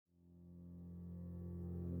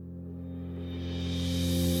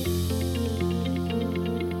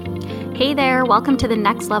Hey there, welcome to the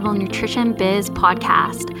Next Level Nutrition Biz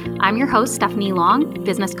podcast. I'm your host, Stephanie Long,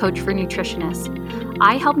 business coach for nutritionists.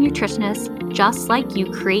 I help nutritionists just like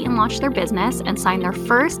you create and launch their business and sign their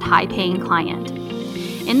first high-paying client.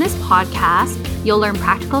 In this podcast, you'll learn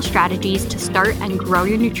practical strategies to start and grow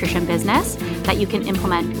your nutrition business that you can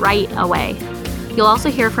implement right away. You'll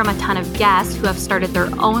also hear from a ton of guests who have started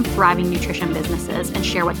their own thriving nutrition businesses and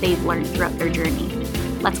share what they've learned throughout their journey.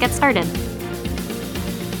 Let's get started.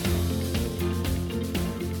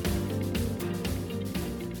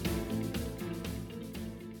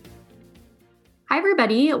 Hi,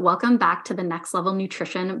 everybody. Welcome back to the Next Level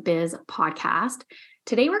Nutrition Biz podcast.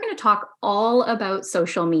 Today, we're going to talk all about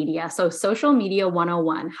social media. So social media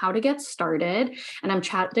 101, how to get started. And I'm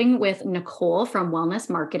chatting with Nicole from Wellness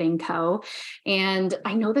Marketing Co. And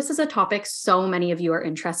I know this is a topic so many of you are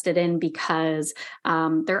interested in because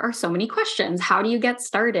there are so many questions. How do you get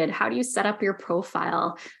started? How do you set up your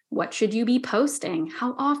profile? What should you be posting?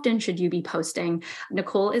 How often should you be posting?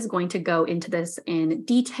 Nicole is going to go into this in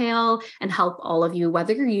detail and help all of you,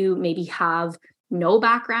 whether you maybe have no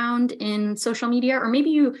background in social media, or maybe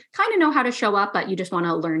you kind of know how to show up, but you just want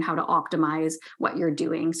to learn how to optimize what you're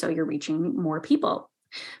doing so you're reaching more people.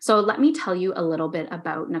 So let me tell you a little bit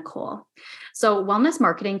about Nicole. So Wellness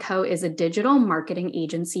Marketing Co. is a digital marketing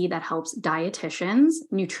agency that helps dietitians,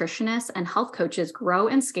 nutritionists, and health coaches grow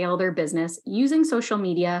and scale their business using social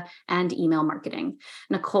media and email marketing.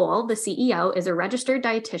 Nicole, the CEO, is a registered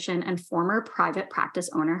dietitian and former private practice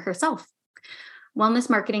owner herself. Wellness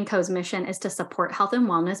Marketing Co.'s mission is to support health and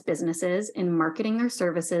wellness businesses in marketing their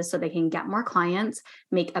services so they can get more clients,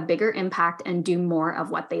 make a bigger impact, and do more of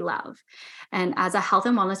what they love. And as a health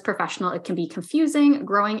and wellness professional, it can be confusing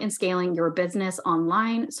growing and scaling your business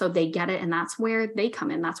online. So they get it. And that's where they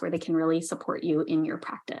come in. That's where they can really support you in your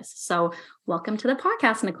practice. So welcome to the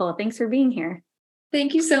podcast, Nicole. Thanks for being here.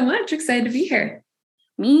 Thank you so much. Excited to be here.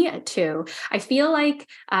 Me too. I feel like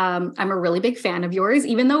I'm a really big fan of yours,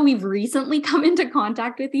 even though we've recently come into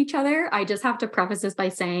contact with each other. I just have to preface this by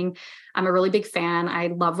saying I'm a really big fan. I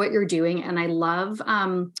love what you're doing, and I love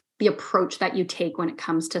the approach that you take when it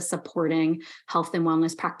comes to supporting health and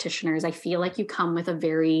wellness practitioners. I feel like you come with a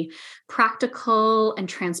very practical and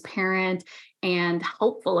transparent and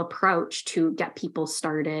helpful approach to get people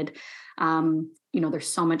started. There's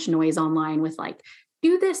so much noise online with like,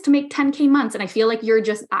 do this to make 10K months. And I feel like you're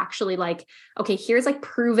just actually like, okay, here's like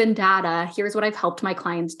proven data. Here's what I've helped my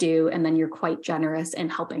clients do. And then you're quite generous in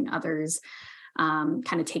helping others kind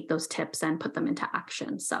of take those tips and put them into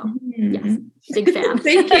action. So yes, big fan.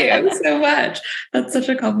 Thank you so much. That's such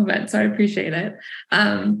a compliment. So I appreciate it.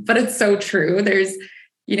 But it's so true. There's,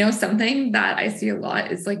 something that I see a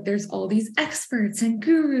lot is like, there's all these experts and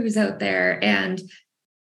gurus out there, and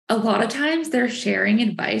a lot of times they're sharing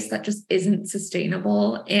advice that just isn't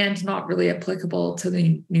sustainable and not really applicable to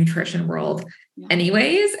the nutrition world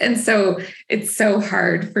anyways. And so it's so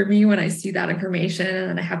hard for me when I see that information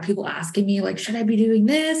and I have people asking me like, should I be doing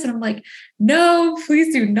this? And I'm like, no,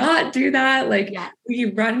 please do not do that. Like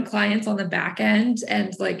we run clients on the back end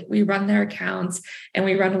and like we run their accounts and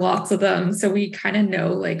we run lots of them. So we kind of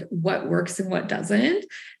know like what works and what doesn't.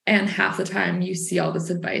 And half the time you see all this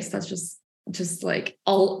advice that's just like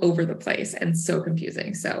all over the place and so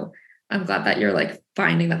confusing. So I'm glad that you're like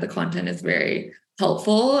finding that the content is very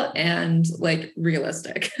helpful and like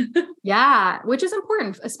realistic. Yeah, which is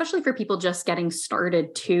important, especially for people just getting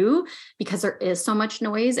started too, because there is so much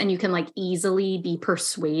noise and you can like easily be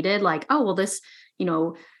persuaded like, oh, well, this,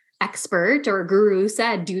 expert or guru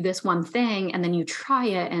said, do this one thing. And then you try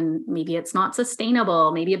it and maybe it's not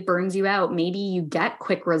sustainable. Maybe it burns you out. Maybe you get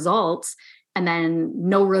quick results and then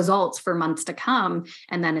no results for months to come.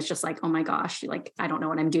 And then it's just like, oh my gosh, like, I don't know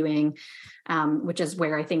what I'm doing, which is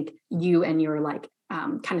where I think you and your like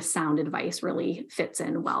kind of sound advice really fits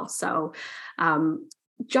in well. So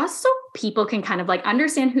just so people can kind of like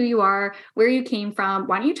understand who you are, where you came from,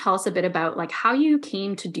 why don't you tell us a bit about like how you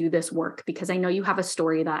came to do this work? Because I know you have a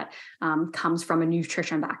story that comes from a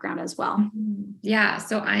nutrition background as well. Yeah.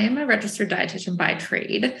 So I am a registered dietitian by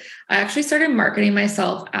trade. I actually started marketing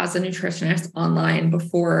myself as a nutritionist online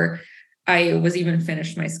before I was even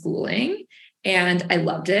finished my schooling. And I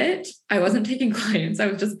loved it. I wasn't taking clients. I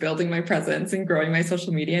was just building my presence and growing my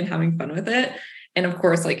social media and having fun with it. And of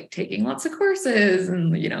course, like taking lots of courses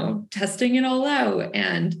and, testing it all out.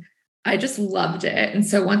 And I just loved it. And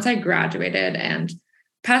so once I graduated and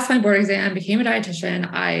passed my board exam, became a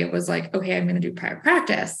dietitian, I was like, okay, I'm going to do private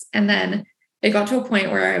practice. And then it got to a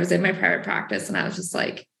point where I was in my private practice and I was just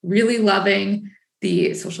like really loving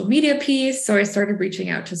the social media piece. So I started reaching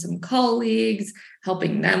out to some colleagues,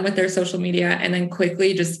 helping them with their social media, and then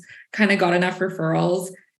quickly just kind of got enough referrals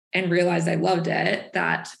and realized I loved it,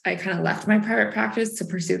 that I kind of left my private practice to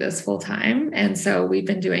pursue this full time. And so we've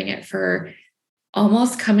been doing it for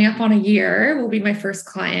almost coming up on a year. Will be my first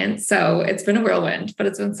client. So it's been a whirlwind, but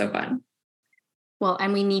it's been so fun. Well,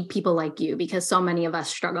 and we need people like you because so many of us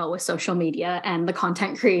struggle with social media and the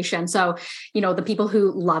content creation. So, the people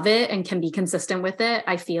who love it and can be consistent with it,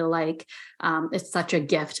 I feel like it's such a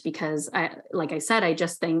gift because like I said, I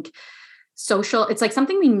just think social, it's like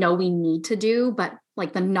something we know we need to do, but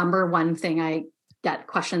like the number one thing I get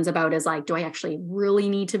questions about is like, do I actually really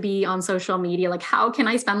need to be on social media? Like, how can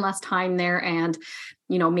I spend less time there? And,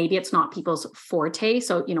 maybe it's not people's forte.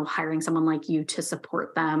 So, hiring someone like you to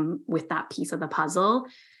support them with that piece of the puzzle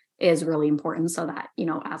is really important so that,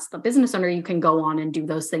 as the business owner, you can go on and do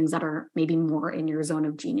those things that are maybe more in your zone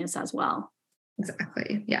of genius as well.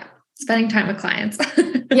 Exactly. Yeah. Spending time with clients.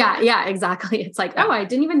 Yeah, exactly. It's like, I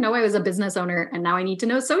didn't even know I was a business owner and now I need to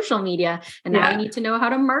know social media and now I need to know how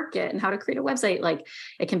to market and how to create a website. Like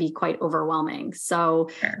it can be quite overwhelming. So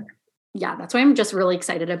yeah, that's why I'm just really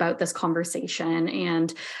excited about this conversation.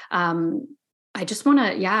 And I just want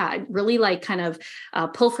to, really like kind of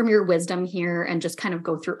pull from your wisdom here and just kind of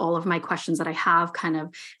go through all of my questions that I have kind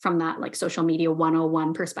of from that like social media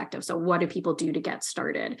 101 perspective. So what do people do to get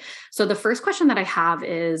started? So the first question that I have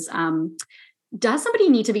is, does somebody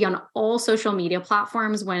need to be on all social media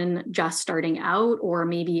platforms when just starting out? Or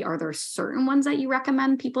maybe are there certain ones that you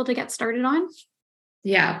recommend people to get started on?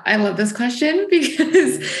 Yeah, I love this question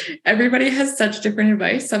because everybody has such different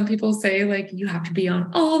advice. Some people say like, you have to be on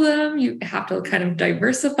all of them. You have to kind of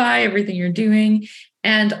diversify everything you're doing.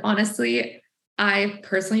 And honestly, I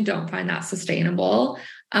personally don't find that sustainable.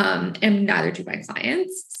 And neither do my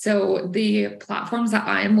clients. So the platforms that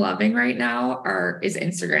I am loving right now is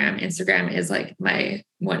Instagram. Instagram is like my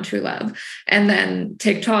one true love. And then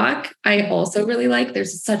TikTok, I also really like.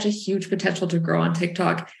 There's such a huge potential to grow on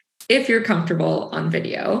TikTok if you're comfortable on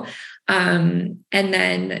video. And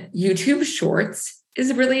then YouTube Shorts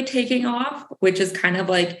is really taking off, which is kind of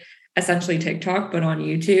like essentially TikTok, but on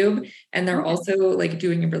YouTube. And they're also like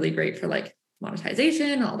doing really great for like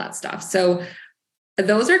monetization, all that stuff. So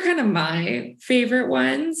those are kind of my favorite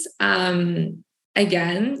ones.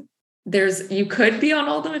 Again, you could be on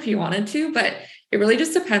all of them if you wanted to, but it really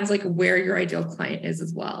just depends like where your ideal client is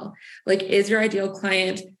as well. Like, is your ideal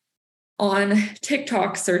client on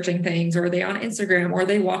TikTok searching things, or are they on Instagram, or are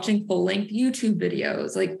they watching full length YouTube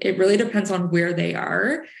videos? Like, it really depends on where they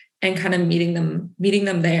are and kind of meeting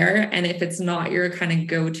them there. And if it's not your kind of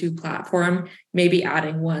go-to platform, maybe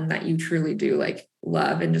adding one that you truly do like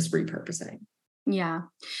love and just repurposing. Yeah.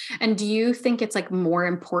 And do you think it's like more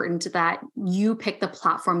important that you pick the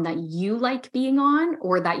platform that you like being on,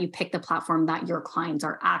 or that you pick the platform that your clients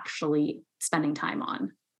are actually spending time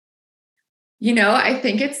on? I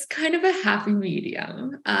think it's kind of a happy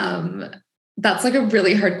medium. That's like a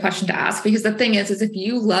really hard question to ask, because the thing is if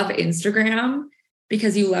you love Instagram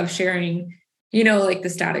because you love sharing, like the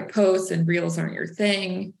static posts and reels aren't your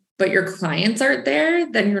thing, but your clients aren't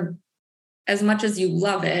there, then as much as you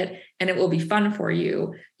love it and it will be fun for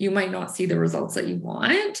you, you might not see the results that you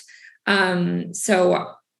want.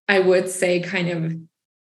 So I would say kind of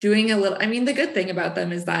doing the good thing about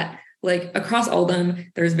them is that like across all of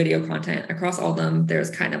them, there's video content. Across all of them, there's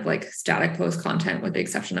kind of like static post content with the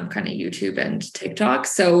exception of kind of YouTube and TikTok.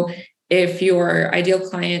 So if your ideal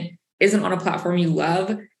client isn't on a platform you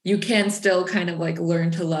love, you can still kind of like learn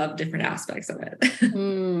to love different aspects of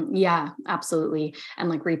it. Yeah, absolutely. And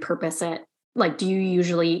like repurpose it. Like, do you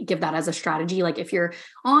usually give that as a strategy? Like if you're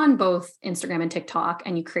on both Instagram and TikTok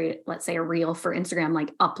and you create, let's say, a reel for Instagram,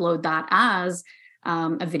 like upload that as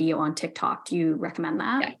a video on TikTok. Do you recommend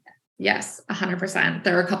that? Yeah. Yes, 100%.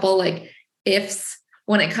 There are a couple like ifs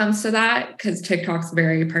when it comes to that, because TikTok's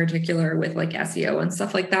very particular with like SEO and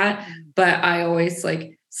stuff like that. But I always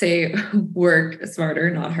like say work smarter,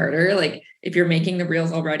 not harder. Like if you're making the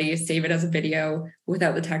reels already, save it as a video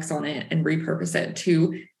without the text on it and repurpose it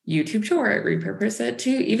to YouTube Short, repurpose it to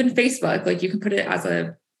even Facebook. Like you can put it as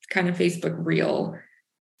a kind of Facebook reel,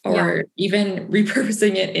 or even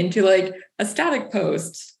repurposing it into like a static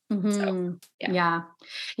post. Mm-hmm. So, yeah.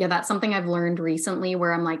 That's something I've learned recently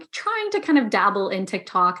where I'm like trying to kind of dabble in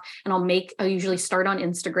TikTok, and I'll usually start on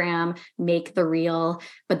Instagram, make the reel,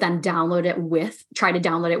 but then try to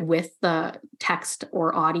download it with the text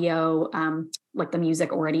or audio, like the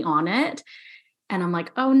music already on it. And I'm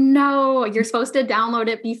like, oh no, you're supposed to download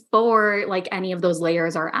it before like any of those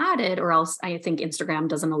layers are added, or else I think Instagram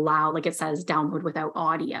doesn't allow, like it says download without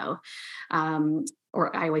audio.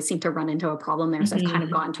 Or I always seem to run into a problem there. So I've kind of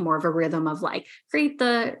gotten to more of a rhythm of like create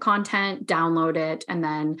the content, download it, and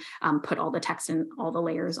then put all the text and all the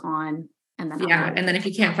layers on. and then yeah. And then if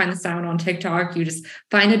you can't find the sound on TikTok, you just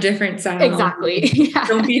find a different sound. Exactly. Yeah.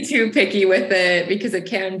 Don't be too picky with it, because it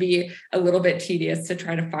can be a little bit tedious to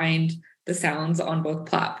try to find the sounds on both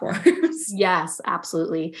platforms. Yes,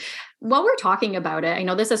 absolutely. While we're talking about it, I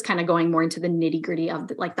know this is kind of going more into the nitty gritty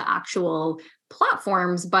of like the actual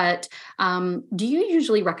platforms, but do you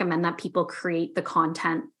usually recommend that people create the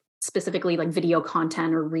content, specifically like video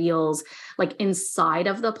content or reels, like inside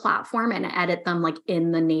of the platform and edit them like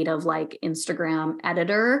in the native like Instagram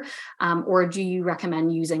editor? Or do you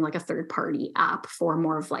recommend using like a third party app for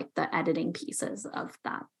more of like the editing pieces of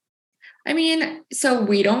that? I mean, so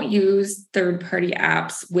we don't use third-party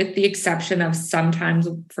apps, with the exception of sometimes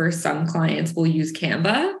for some clients, we'll use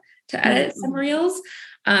Canva to edit some reels.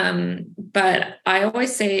 But I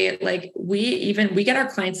always say, like, we get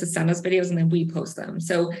our clients to send us videos and then we post them.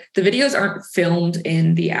 So the videos aren't filmed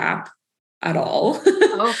in the app at all.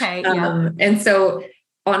 Okay. Yeah. And so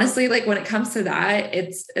honestly, like when it comes to that,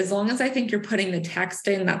 it's as long as I think you're putting the text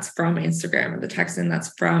in that's from Instagram or the text in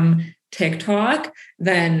that's from TikTok,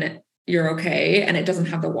 then you're okay. And it doesn't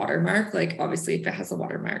have the watermark. Like obviously if it has a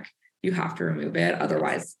watermark, you have to remove it.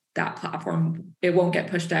 Otherwise that platform, it won't get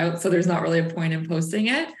pushed out. So there's not really a point in posting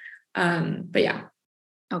it. But yeah.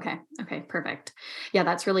 Okay. Perfect. Yeah,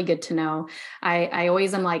 that's really good to know. I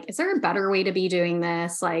always am like, is there a better way to be doing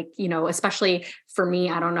this? Like, especially for me,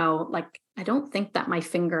 I don't know, like, I don't think that my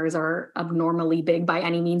fingers are abnormally big by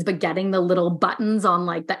any means, but getting the little buttons on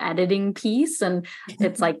like the editing piece. And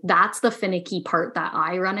it's like, that's the finicky part that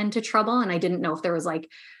I run into trouble. And I didn't know if there was like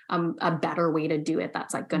a better way to do it.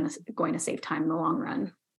 That's like going to save time in the long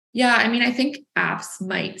run. Yeah. I mean, I think apps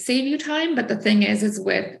might save you time, but the thing is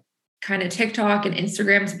with kind of TikTok and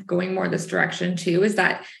Instagram's going more this direction too, is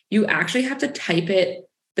that you actually have to type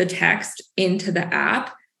the text into the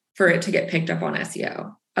app for it to get picked up on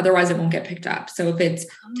SEO. Otherwise it won't get picked up. So if it's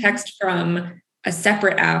text from a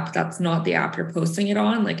separate app, that's not the app you're posting it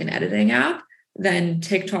on, like an editing app, then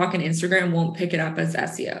TikTok and Instagram won't pick it up as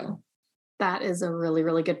SEO. That is a really,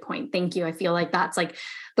 really good point. Thank you. I feel like that's like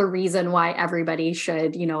the reason why everybody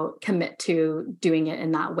should, commit to doing it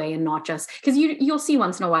in that way, and not just because you'll see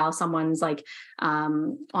once in a while someone's like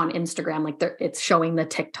on Instagram, like it's showing the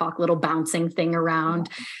TikTok little bouncing thing around.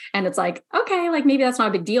 And it's like, okay, like maybe that's not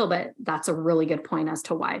a big deal, but that's a really good point as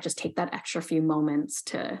to why just take that extra few moments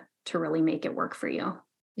to really make it work for you.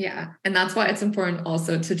 Yeah. And that's why it's important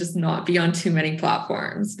also to just not be on too many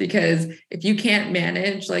platforms, because if you can't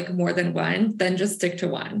manage like more than one, then just stick to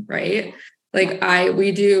one, right? Like I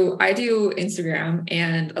do Instagram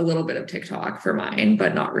and a little bit of TikTok for mine,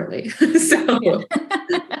 but not really. So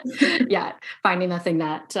yeah, finding the thing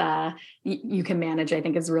that you can manage, I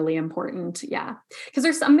think is really important. Yeah. Because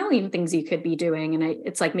there's a million things you could be doing. And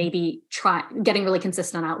it's like maybe try getting really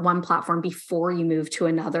consistent at one platform before you move to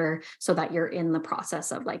another, so that you're in the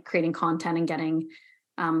process of like creating content and getting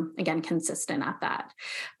again, consistent at that.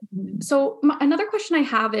 So another question I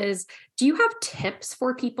have is, do you have tips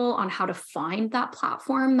for people on how to find that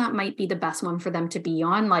platform that might be the best one for them to be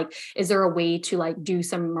on? Like, is there a way to like do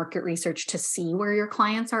some market research to see where your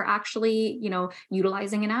clients are actually,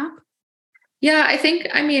 utilizing an app? Yeah,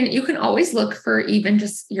 I mean, you can always look for even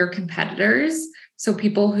just your competitors. So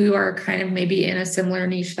people who are kind of maybe in a similar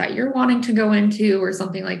niche that you're wanting to go into or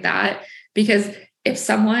something like that. Because if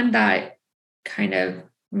someone that kind of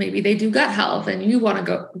maybe they do gut health and you want to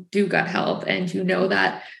go do gut health, and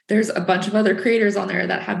that there's a bunch of other creators on there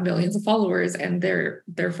that have millions of followers and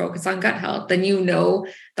they're focused on gut health, then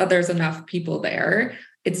that there's enough people there.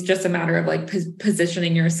 It's just a matter of like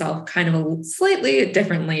positioning yourself kind of a slightly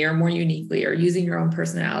differently or more uniquely, or using your own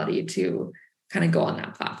personality to kind of go on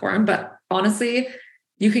that platform. But honestly,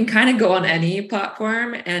 you can kind of go on any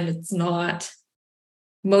platform, and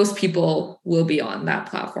most people will be on that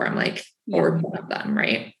platform, or one of them,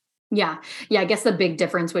 right? Yeah. I guess the big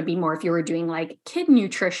difference would be more if you were doing like kid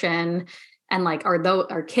nutrition, and like,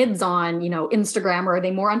 are kids on, Instagram, or are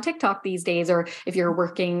they more on TikTok these days? Or if you're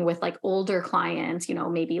working with like older clients,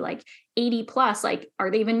 maybe like 80 plus, like,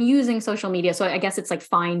 are they even using social media? So I guess it's like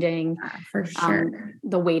finding for sure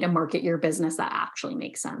the way to market your business that actually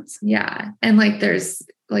makes sense. Yeah. And like, there's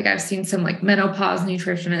like, I've seen some like menopause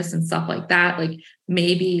nutritionists and stuff like that. Like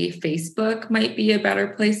maybe Facebook might be a better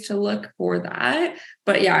place to look for that.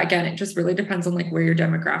 But yeah, again, it just really depends on like where your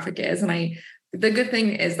demographic is. And the good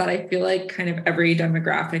thing is that I feel like kind of every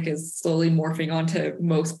demographic is slowly morphing onto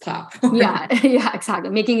most platforms. Yeah, exactly.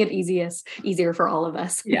 Making it easier for all of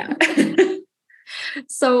us. Yeah.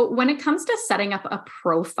 So when it comes to setting up a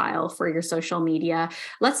profile for your social media,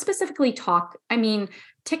 let's specifically talk,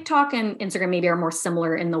 TikTok and Instagram maybe are more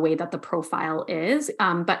similar in the way that the profile is.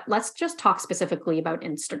 But let's just talk specifically about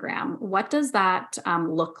Instagram. What does that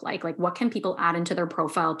look like? Like, what can people add into their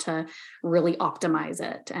profile to really optimize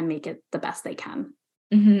it and make it the best they can?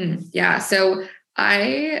 Mm-hmm. Yeah. So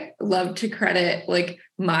I love to credit like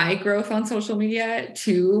my growth on social media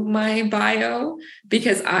to my bio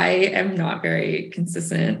because I am not very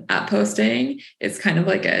consistent at posting. It's kind of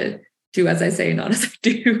like a do as I say, not as I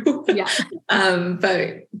do. Yeah.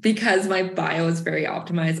 But because my bio is very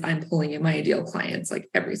optimized, I'm pulling in my ideal clients like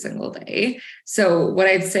every single day. So what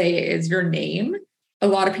I'd say is your name. A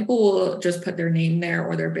lot of people will just put their name there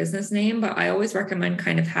or their business name, but I always recommend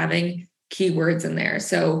kind of having keywords in there.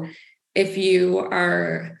 So if you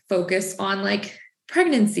are focused on like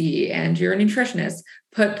pregnancy and you're a nutritionist,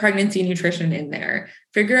 put pregnancy nutrition in there.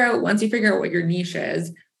 Once you figure out what your niche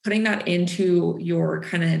is, putting that into your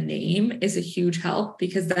kind of name is a huge help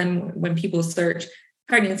because then when people search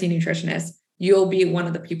pregnancy nutritionist, you'll be one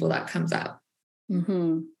of the people that comes up.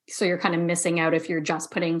 Mm-hmm. So you're kind of missing out if you're just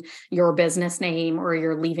putting your business name or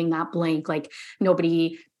you're leaving that blank. Like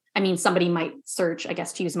somebody might search, I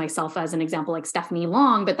guess, to use myself as an example, like Stephanie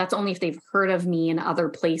Long, but that's only if they've heard of me in other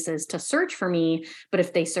places to search for me. But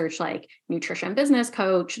if they search like nutrition business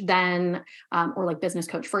coach, then, or like business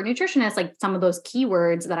coach for a nutritionist, like some of those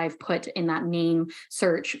keywords that I've put in that name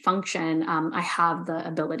search function, I have the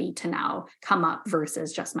ability to now come up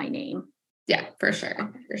versus just my name. Yeah, for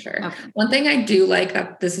sure. For sure. Okay. One thing I do like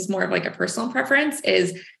that this is more of like a personal preference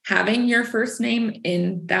is having your first name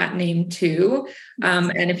in that name too.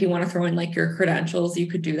 And if you want to throw in like your credentials, you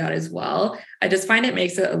could do that as well. I just find it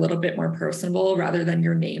makes it a little bit more personable rather than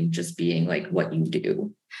your name just being like what you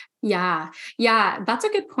do. Yeah, that's a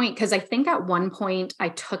good point. Because I think at one point I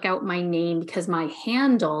took out my name because my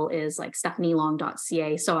handle is like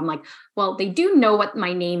stephanielong.ca. So I'm like, well, they do know what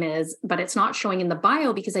my name is, but it's not showing in the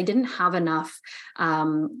bio because I didn't have enough,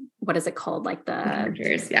 what is it called? Like the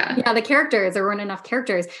characters. Yeah, the characters. There weren't enough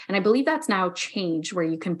characters. And I believe that's now changed where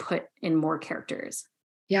you can put in more characters.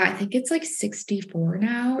 Yeah, I think it's like 64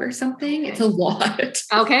 now or something. Okay. It's a lot.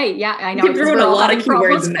 Okay. Yeah, I know. You've thrown a lot of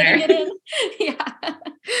keywords in there. Yeah.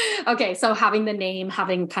 Okay. So having the name,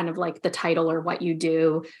 having kind of like the title or what you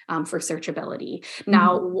do for searchability.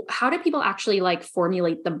 Now, how do people actually like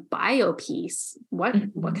formulate the bio piece? What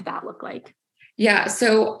could that look like? Yeah.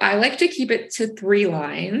 So I like to keep it to 3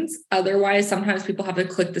 lines. Otherwise, sometimes people have to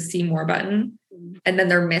click the see more button and then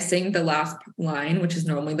they're missing the last line, which is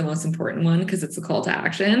normally the most important one because it's a call to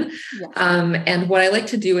action. Yeah. And what I like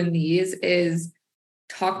to do in these is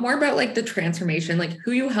talk more about like the transformation, like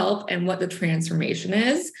who you help and what the transformation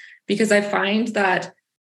is, because I find that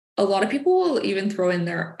a lot of people will even throw in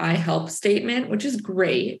their I help statement, which is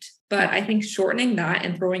great. But I think shortening that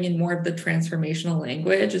and throwing in more of the transformational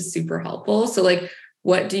language is super helpful. So like,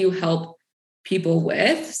 what do you help people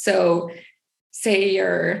with? So say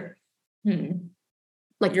you're,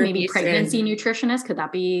 like maybe pregnancy nutritionist. Could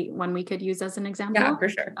that be one we could use as an example? Yeah, for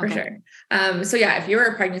sure. For sure. So yeah, if you're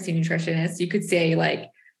a pregnancy nutritionist, you could say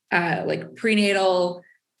like prenatal,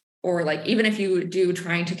 or like, even if you do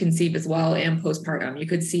trying to conceive as well and postpartum, you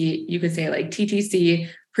could say like TTC,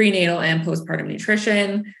 prenatal and postpartum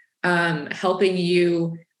nutrition, helping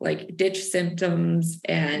you like ditch symptoms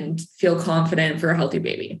and feel confident for a healthy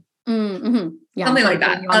baby. Mm-hmm. Yeah, something like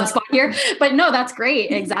that. On the spot here, but no, that's great.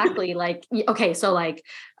 Exactly. Like, okay. So like,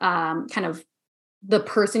 kind of the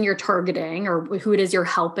person you're targeting or who it is you're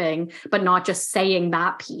helping, but not just saying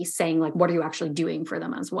that piece, saying like, what are you actually doing for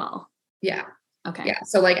them as well? Yeah. Okay. Yeah.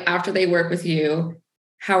 So like after they work with you,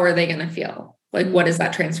 how are they going to feel? Like, what is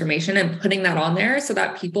that transformation? And putting that on there so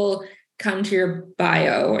that people come to your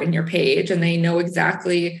bio and your page and they know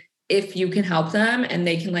exactly if you can help them and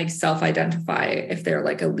they can like self-identify if they're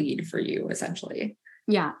like a lead for you, essentially.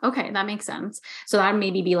 Yeah. Okay. That makes sense. So that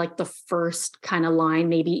maybe be like the first kind of line,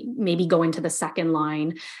 maybe go into the second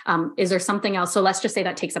line. Is there something else? So let's just say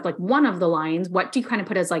that takes up like one of the lines. What do you kind of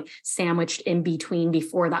put as like sandwiched in between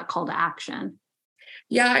before that call to action?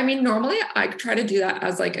 Yeah. I mean, normally I try to do that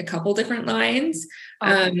as like a couple different lines.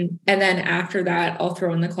 Okay. And then after that, I'll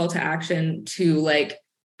throw in the call to action to like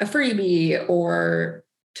a freebie or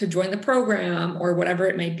to join the program or whatever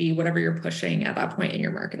it might be, whatever you're pushing at that point in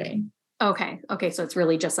your marketing. Okay. So it's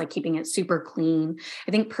really just like keeping it super clean.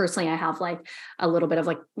 I think personally, I have like a little bit of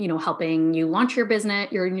like, helping you launch your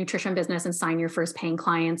business, your nutrition business and sign your first paying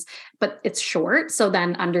clients, but it's short. So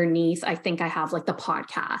then underneath, I think I have like the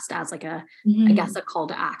podcast as like I guess a call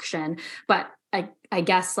to action, but I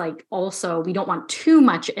guess like also we don't want too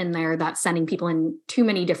much in there that's sending people in too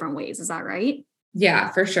many different ways. Is that right?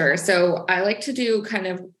 Yeah, for sure. So I like to do kind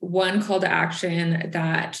of one call to action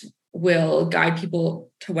that will guide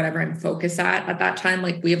people to whatever I'm focused at that time.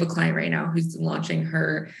 Like we have a client right now who's launching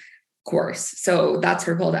her course. So that's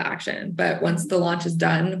her call to action. But once the launch is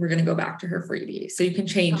done, we're going to go back to her freebie. So you can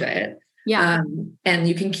change it. Yeah. And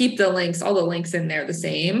you can keep the links, all the links in there the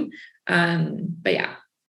same. But yeah.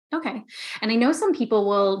 Okay. And I know some people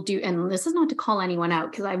will do, and this is not to call anyone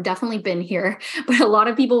out because I've definitely been here, but a lot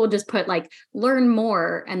of people will just put like learn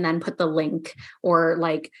more and then put the link, or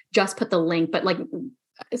like just put the link. But like,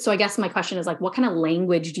 so I guess my question is like, what kind of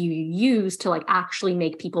language do you use to like actually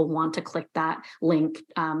make people want to click that link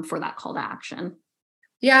for that call to action?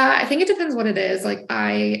 Yeah, I think it depends what it is. Like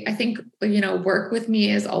I think, work with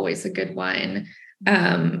me is always a good one.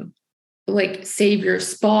 Like save your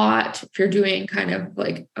spot if you're doing kind of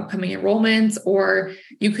like upcoming enrollments, or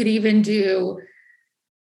you could even do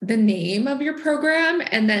the name of your program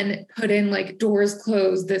and then put in like doors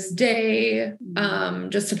closed this day,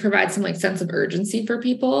 just to provide some like sense of urgency for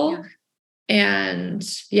people. Yeah. And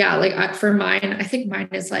yeah, like for mine, I think mine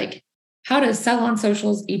is like how to sell on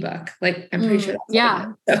socials ebook. Like I'm pretty sure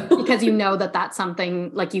that's because you know that that's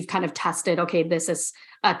something like you've kind of tested. Okay, this is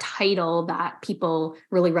a title that people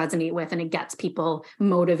really resonate with, and it gets people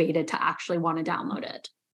motivated to actually want to download it.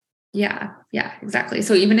 Yeah, exactly.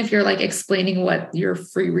 So even if you're like explaining what your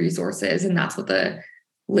free resource is, and that's what the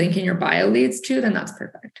link in your bio leads to, then that's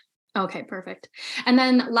perfect. Okay, perfect. And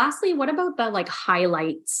then lastly, what about the like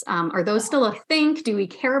highlights? Are those still a thing? Do we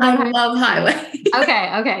care about I love highlights.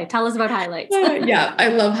 Okay. Tell us about highlights. Yeah, I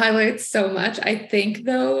love highlights so much. I think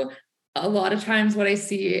though, a lot of times what I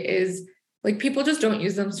see is like people just don't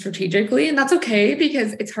use them strategically, and that's okay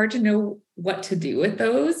because it's hard to know what to do with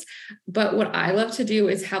those. But what I love to do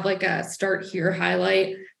is have like a start here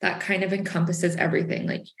highlight that kind of encompasses everything,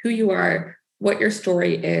 like who you are, what your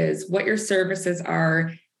story is, what your services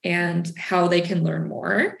are, and how they can learn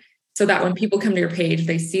more, so that when people come to your page,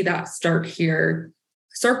 they see that start here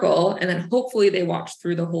circle, and then hopefully they watch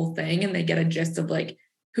through the whole thing and they get a gist of like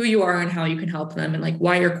who you are and how you can help them, and like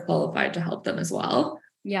why you're qualified to help them as well.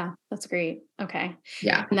 Yeah, that's great. Okay.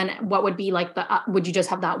 Yeah. And then what would be like would you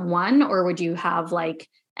just have that one, or would you have like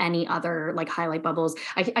any other like highlight bubbles?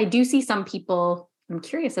 I do see some people, I'm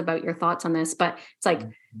curious about your thoughts on this, but it's like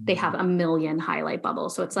they have a million highlight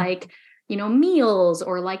bubbles. So it's like, meals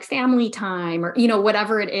or like family time or,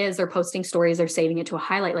 whatever it is, they're posting stories, they're saving it to a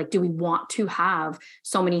highlight. Like, do we want to have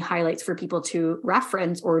so many highlights for people to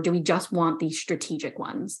reference, or do we just want these strategic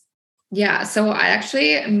ones? Yeah. So I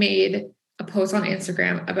actually made a post on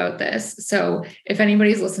Instagram about this. So if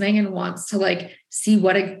anybody's listening and wants to like see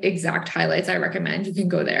what exact highlights I recommend, you can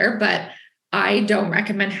go there. But I don't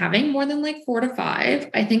recommend having more than like 4 to 5.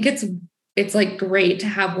 I think it's like great to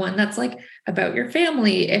have one that's like about your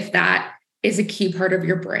family, if that is a key part of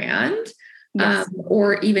your brand. Yes.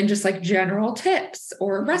 Or even just like general tips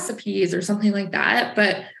or recipes or something like that.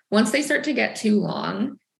 But once they start to get too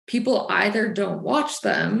long, people either don't watch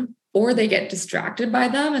them or they get distracted by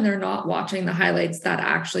them and they're not watching the highlights that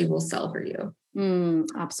actually will sell for you.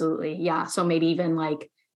 Absolutely. Yeah. So maybe even like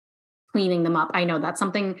cleaning them up. I know that's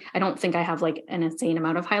something, I don't think I have like an insane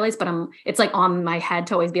amount of highlights, but it's like on my head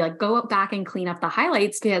to always be like, go back and clean up the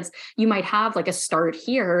highlights, because you might have like a start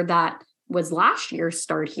here that was last year's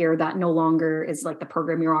start here that no longer is like the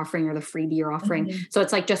program you're offering or the freebie you're offering. Mm-hmm. So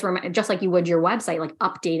it's like, just like you would your website, like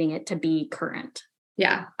updating it to be current.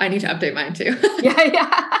 Yeah. I need to update mine too.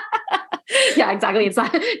 Yeah. Yeah, exactly. It's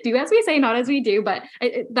not do as we say, not as we do, but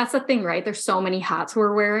that's the thing, right? There's so many hats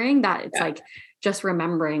we're wearing that it's like just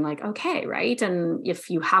remembering like, okay, right. And if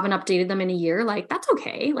you haven't updated them in a year, like that's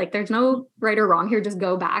okay. Like there's no right or wrong here. Just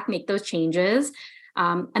go back, make those changes.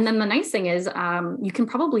 And then the nice thing is you can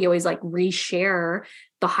probably always like reshare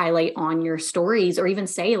the highlight on your stories, or even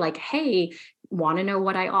say like, hey, want to know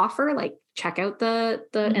what I offer? Like check out the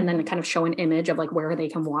and then kind of show an image of like where they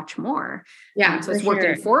can watch more. Yeah. So it's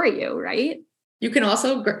working for you, right? You can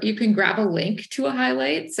also, you can grab a link to a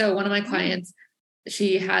highlight. So one of my clients,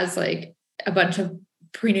 she has like a bunch of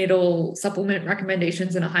prenatal supplement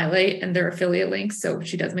recommendations in a highlight, and they're affiliate links. So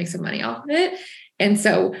she does make some money off of it. And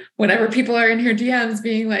so whenever people are in her DMs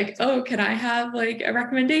being like, oh, can I have like a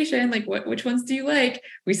recommendation? Like which ones do you like?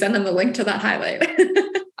 We send them the link to that highlight.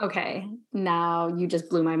 Okay. Now you just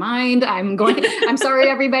blew my mind. I'm sorry,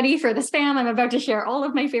 everybody, for the spam. I'm about to share all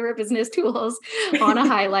of my favorite business tools on a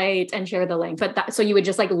highlight and share the link. But so you would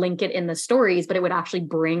just like link it in the stories, but it would actually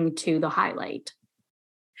bring to the highlight.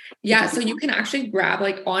 Yeah. So you can actually grab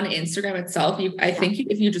like on Instagram itself. I think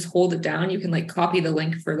if you just hold it down, you can like copy the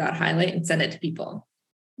link for that highlight and send it to people.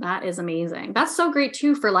 That is amazing. That's so great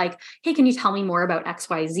too for like, hey, can you tell me more about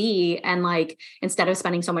XYZ? And like, instead of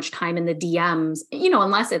spending so much time in the DMs,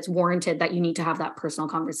 unless it's warranted that you need to have that personal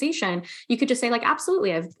conversation, you could just say like,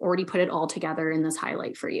 absolutely, I've already put it all together in this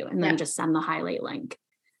highlight for you. And then just send the highlight link.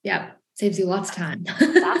 Yeah. Saves you lots of time.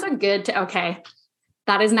 That's a good, okay.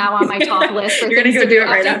 That is now on my top list. For You're going to go do it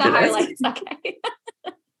right after the this. highlights. Okay.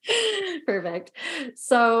 Perfect.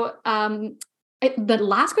 So, the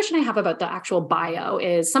last question I have about the actual bio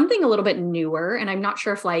is something a little bit newer. And I'm not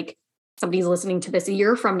sure if like somebody's listening to this a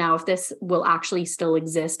year from now, if this will actually still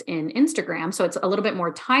exist in Instagram. So it's a little bit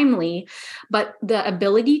more timely, but the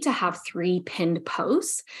ability to have 3 pinned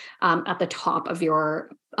posts at the top of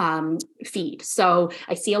your feed. So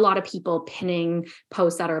I see a lot of people pinning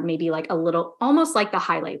posts that are maybe like a little, almost like the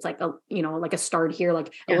highlights, like like a start here,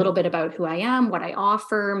 like a little bit about who I am, what I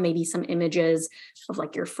offer, maybe some images of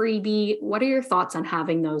like your freebie. What are your thoughts on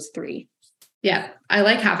having those 3? Yeah, I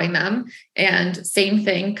like having them. And same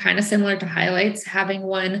thing, kind of similar to highlights, having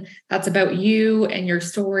one that's about you and your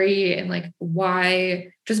story and like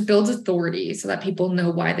why, just builds authority so that people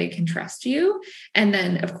know why they can trust you. And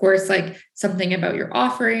then of course, like something about your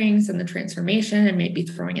offerings and the transformation and maybe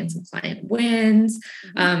throwing in some client wins.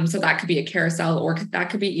 So that could be a carousel, or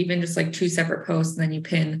that could be even just like 2 separate posts and then you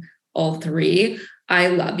pin all 3. I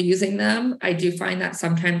love using them. I do find that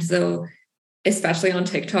sometimes though, especially on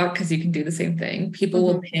TikTok, because you can do the same thing. People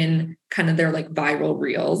will pin kind of their like viral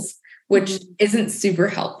reels, which isn't super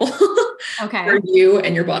helpful for you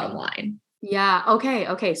and your bottom line. Yeah.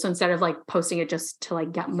 Okay. So instead of like posting it just to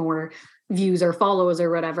like get more views or follows or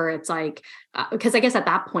whatever, it's like, because I guess at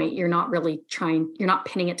that point, you're not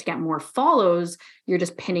pinning it to get more follows. You're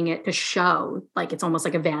just pinning it to show, like, it's almost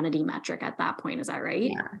like a vanity metric at that point. Is that right?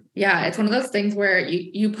 Yeah. It's one of those things where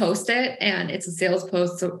you post it and it's a sales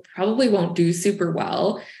post, so it probably won't do super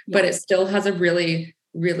well, but it still has a really,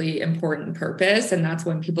 really important purpose. And that's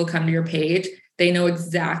when people come to your page, they know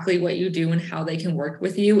exactly what you do and how they can work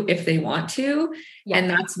with you if they want to. And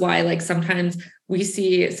that's why, like, sometimes we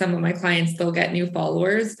see some of my clients, they'll get new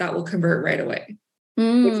followers that will convert right away,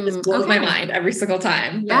 which just blows my mind every single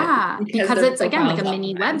time. Yeah, because it's again like a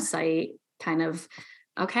mini website kind of.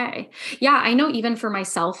 Okay. Yeah. I know even for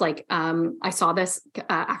myself, like I saw this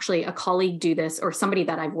actually a colleague do this, or somebody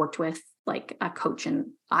that I've worked with, like a coach, and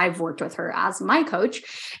I've worked with her as my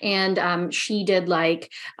coach. And she did like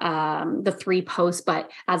the 3 posts, but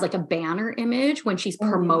as like a banner image when she's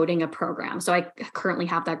promoting a program. So I currently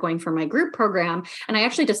have that going for my group program. And I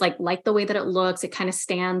actually just like the way that it looks. It kind of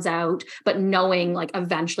stands out, but knowing like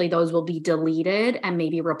eventually those will be deleted and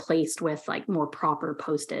maybe replaced with like more proper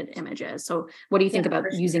posted images. So what do you think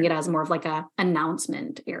about using it as more of like a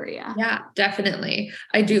announcement area? Yeah, definitely.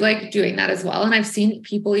 I do like doing that as well. And I've seen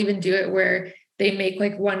people even do it where they make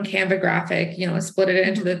like one Canva graphic, split it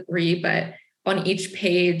into the 3, but on each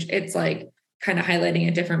page, it's like kind of highlighting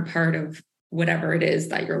a different part of whatever it is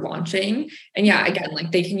that you're launching. And yeah, again,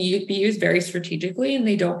 like they can be used very strategically, and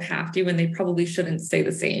they don't have to, and they probably shouldn't stay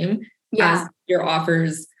the same as your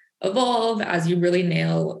offers evolve, as you really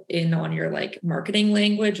nail in on your like marketing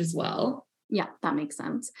language as well. Yeah, that makes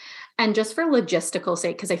sense. And just for logistical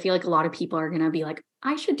sake, because I feel like a lot of people are going to be like,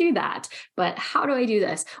 I should do that, but how do I do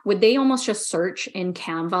this? Would they almost just search in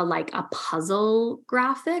Canva like a puzzle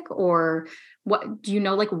graphic, or what do you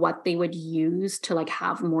know, like what they would use to like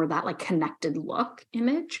have more of that like connected look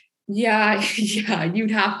image? Yeah.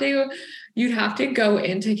 You'd have to go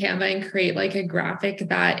into Canva and create like a graphic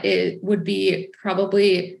that it would be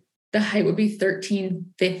probably, the height would be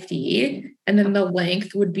 1350, and then the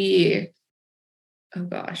length would be, oh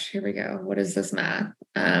gosh, here we go. What is this math?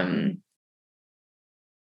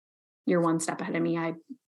 You're one step ahead of me. I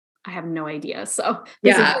have no idea. So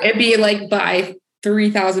it'd be like by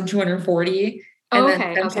 3,240. And then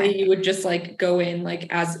essentially you would just like go in, like,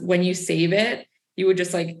 as when you save it, you would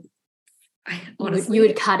just like, you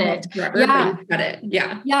would cut it. Cut it.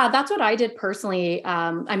 Yeah. That's what I did personally.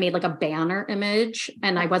 I made like a banner image,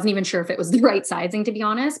 and I wasn't even sure if it was the right sizing, to be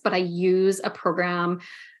honest, but I use a program.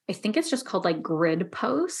 I think it's just called like Grid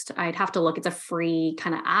Post. I'd have to look. It's a free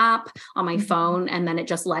kind of app on my phone. And then it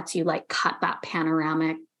just lets you like cut that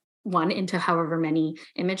panoramic one into however many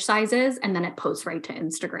image sizes. And then it posts right to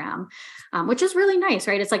Instagram, which is really nice,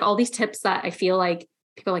 right? It's like all these tips that I feel like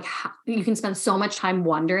people like, you can spend so much time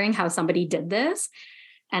wondering how somebody did this.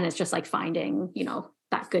 And it's just like finding,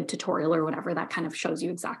 that good tutorial or whatever that kind of shows you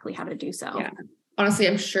exactly how to do so. Yeah. Honestly,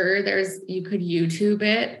 I'm sure you could YouTube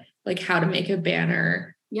it, like how to make a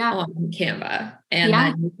banner on Canva, and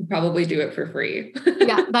then you could probably do it for free.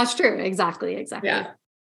 Yeah, that's true. Exactly. Yeah.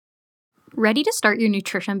 Ready to start your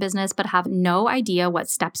nutrition business, but have no idea what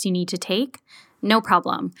steps you need to take? No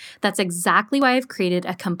problem. That's exactly why I've created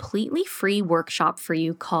a completely free workshop for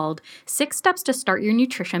you called 6 Steps to Start Your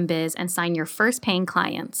Nutrition Biz and Sign Your First Paying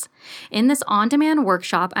Clients. In this on-demand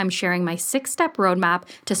workshop, I'm sharing my 6-step roadmap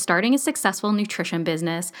to starting a successful nutrition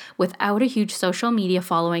business without a huge social media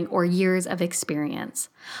following or years of experience.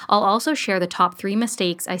 I'll also share the top 3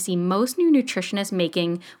 mistakes I see most new nutritionists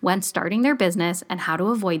making when starting their business and how to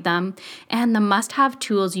avoid them, and the must-have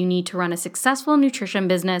tools you need to run a successful nutrition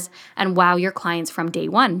business and wow your clients from day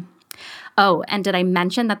one. Oh, and did I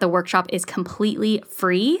mention that the workshop is completely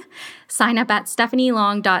free? Sign up at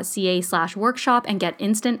stephanielong.ca/workshop and get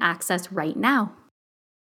instant access right now.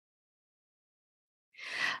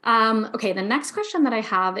 Okay, the next question that I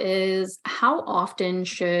have is how often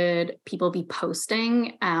should people be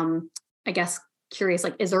posting? I guess curious,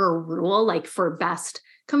 like, is there a rule like for best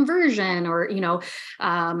conversion or,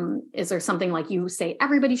 is there something like you say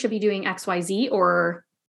everybody should be doing XYZ or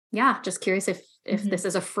yeah, just curious if this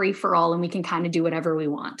is a free for all and we can kind of do whatever we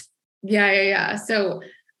want. Yeah. So,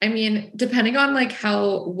 I mean, depending on like how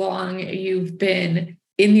long you've been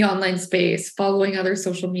in the online space, following other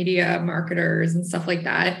social media marketers and stuff like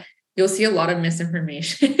that, you'll see a lot of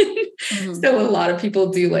misinformation. So a lot of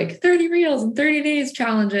people do like 30 reels and 30 days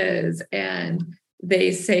challenges, and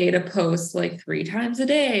they say to post like 3 times a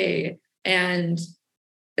day. And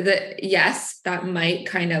yes, that might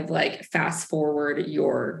kind of like fast forward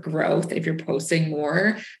your growth if you're posting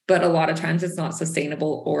more, but a lot of times it's not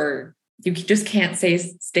sustainable or you just can't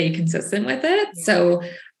stay consistent with it. Yeah. So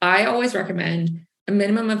I always recommend a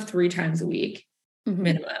minimum of 3 times a week,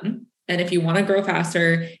 minimum. And if you want to grow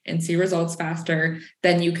faster and see results faster,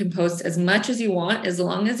 then you can post as much as you want, as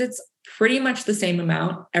long as it's pretty much the same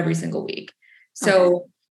amount every single week. So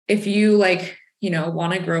if you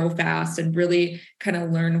want to grow fast and really kind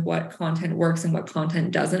of learn what content works and what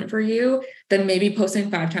content doesn't for you, then maybe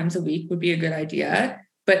posting 5 times a week would be a good idea,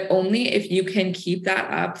 but only if you can keep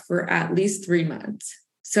that up for at least 3 months.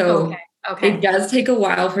 So it does take a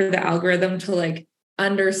while for the algorithm to like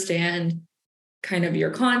understand kind of your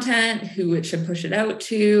content, who it should push it out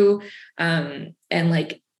to, and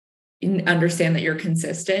like understand that you're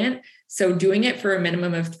consistent. So doing it for a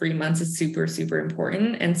minimum of 3 months is super, super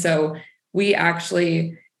important. And so we've had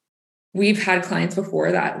clients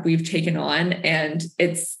before that we've taken on and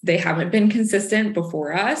they haven't been consistent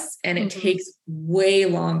before us. And it takes way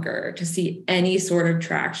longer to see any sort of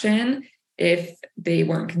traction if they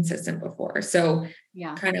weren't consistent before. So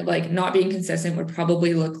kind of like not being consistent would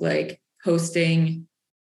probably look like posting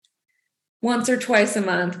once or twice a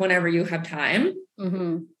month whenever you have time.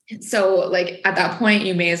 So like at that point,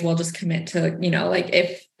 you may as well just commit to, like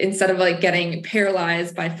if instead of like getting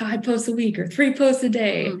paralyzed by 5 posts a week or 3 posts a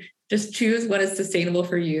day, just choose what is sustainable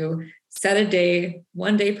for you. Set a day,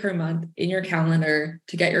 1 day per month in your calendar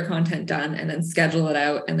to get your content done and then schedule it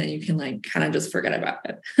out. And then you can like kind of just forget about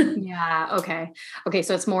it. Okay.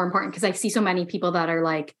 So it's more important because I see so many people that are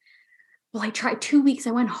like, well, I tried 2 weeks.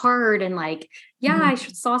 I went hard and like, I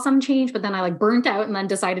saw some change, but then I like burnt out and then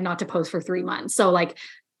decided not to post for 3 months. So like,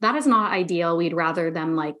 that is not ideal. We'd rather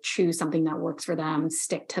them like choose something that works for them,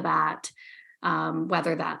 stick to that.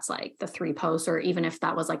 Whether that's like the 3 posts or even if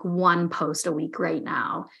that was like 1 post a week right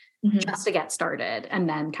now, just to get started and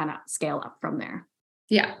then kind of scale up from there.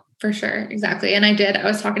 Yeah, for sure. Exactly. And I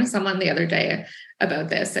was talking to someone the other day about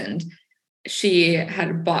this, and she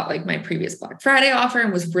had bought like my previous Black Friday offer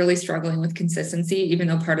and was really struggling with consistency, even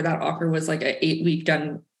though part of that offer was like an 8-week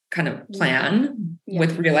done kind of plan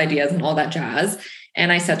with real ideas and all that jazz.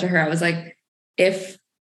 And I said to her, I was like, if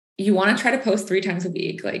you want to try to post 3 times a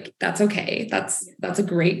week, like that's okay. That's a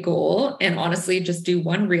great goal. And honestly, just do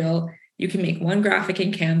 1 reel. You can make 1 graphic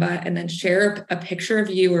in Canva and then share a picture of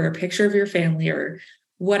you or a picture of your family or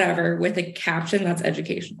whatever with a caption that's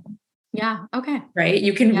educational. Yeah. Okay. Right.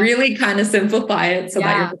 You can really kind of simplify it so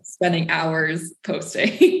that you're not spending hours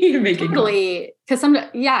posting. Totally. Because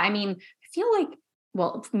I mean, I feel like,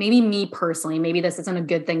 well, maybe me personally, maybe this isn't a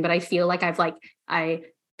good thing, but I feel like I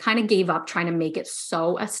kind of gave up trying to make it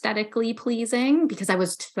so aesthetically pleasing because I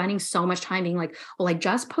was spending so much time being like, well, I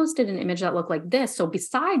just posted an image that looked like this. So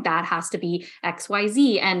beside that has to be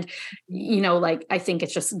XYZ. And, like, I think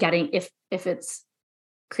it's just getting, if it's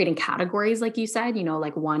creating categories, like you said,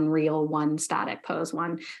 like 1 reel, 1 static post,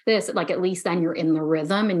 1 this, like, at least then you're in the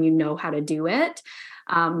rhythm and you know how to do it.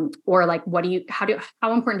 Or like,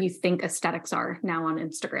 how important do you think aesthetics are now on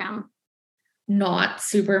Instagram? Not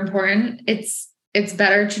super important. It's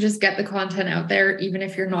better to just get the content out there, even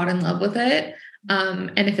if you're not in love with it.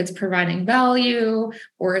 And if it's providing value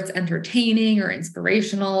or it's entertaining or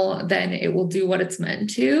inspirational, then it will do what it's meant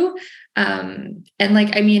to. And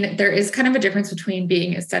like, I mean, there is kind of a difference between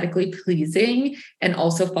being aesthetically pleasing and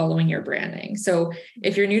also following your branding. So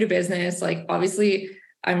if you're new to business, like obviously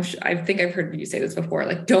I think I've heard you say this before,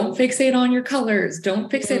 like, don't fixate on your colors,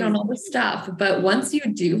 don't fixate on all the stuff. But once you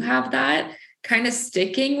do have that, kind of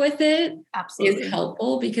sticking with it is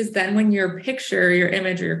helpful, because then when your picture, your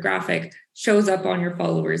image, or your graphic shows up on your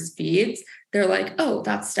followers' feeds, they're like, oh,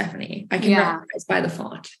 that's Stephanie. I can recognize by the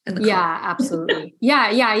font and the color. Absolutely.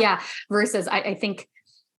 Yeah. Versus I think,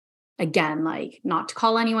 again, like, not to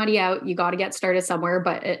call anybody out, you got to get started somewhere,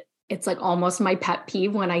 but it's like almost my pet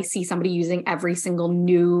peeve when I see somebody using every single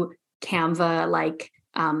new Canva, like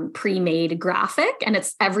pre-made graphic, and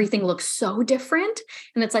everything looks so different.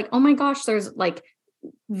 And it's like, oh my gosh, there's like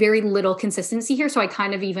very little consistency here. So I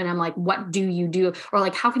kind of even am like, what do you do? Or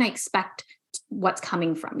like, how can I expect what's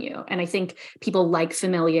coming from you? And I think people like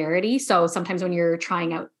familiarity. So sometimes when you're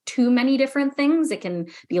trying out too many different things, it can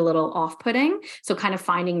be a little off-putting. So kind of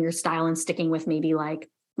finding your style and sticking with maybe like,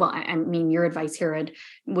 well, I mean, your advice here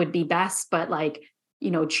would be best, but like,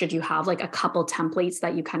 should you have like a couple templates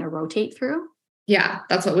that you kind of rotate through? Yeah,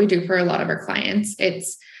 that's what we do for a lot of our clients.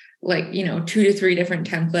 It's like, 2 to 3 different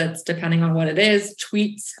templates, depending on what it is.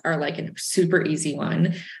 Tweets are like a super easy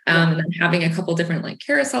one. And then having a couple different like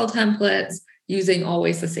carousel templates, using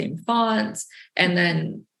always the same fonts. And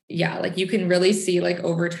then, like you can really see like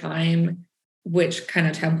over time, which kind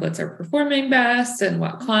of templates are performing best and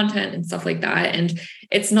what content and stuff like that. And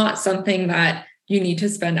it's not something that you need to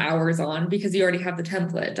spend hours on because you already have the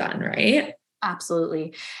template done, right?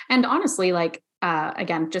 Absolutely. And honestly, like,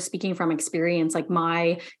 again, just speaking from experience, like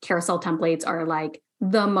my carousel templates are like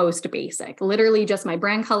the most basic, literally just my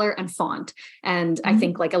brand color and font. And I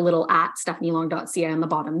think like a little @stephanielong.ca on the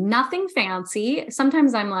bottom, nothing fancy.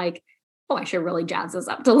 Sometimes I'm like, oh, I should really jazz this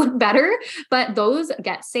up to look better. But those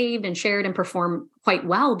get saved and shared and perform quite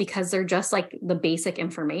well because they're just like the basic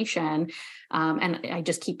information. And I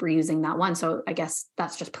just keep reusing that one. So I guess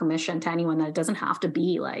that's just permission to anyone that it doesn't have to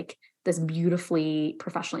be like this beautifully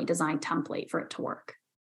professionally designed template for it to work.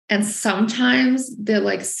 And sometimes the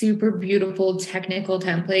like super beautiful technical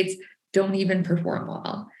templates don't even perform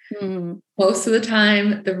well. Most of the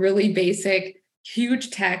time, the really basic,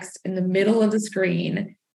 huge text in the middle of the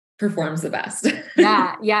screen performs the best.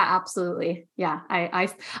 Yeah, absolutely. Yeah.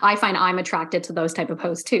 I find I'm attracted to those type of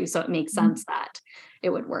posts too. So it makes sense that it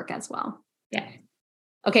would work as well. Yeah.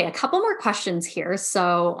 Okay. A couple more questions here.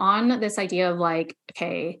 So on this idea of like,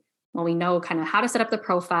 okay, well, we know kind of how to set up the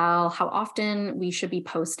profile, how often we should be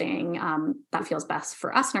posting. That feels best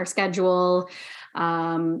for us in our schedule.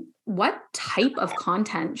 What type of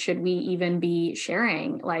content should we even be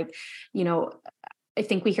sharing? Like, I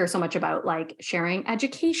think we hear so much about like sharing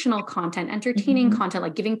educational content, entertaining content,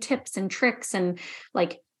 like giving tips and tricks and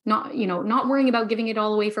like not worrying about giving it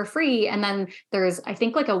all away for free. And then there's, I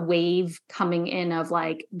think, like a wave coming in of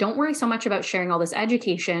like, don't worry so much about sharing all this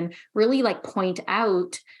education, really like point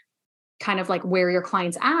out kind of like where your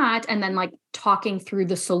client's at and then like talking through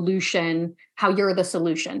the solution, how you're the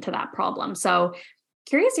solution to that problem. So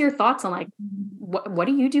curious your thoughts on like, what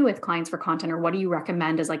do you do with clients for content, or what do you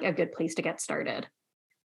recommend as like a good place to get started?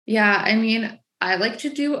 Yeah, I mean, I like to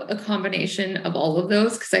do a combination of all of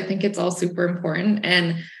those because I think it's all super important.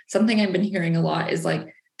 And something I've been hearing a lot is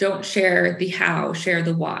like, don't share the how, share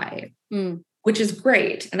the why, which is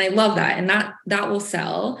great. And I love that. And that will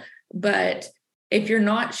sell. But if you're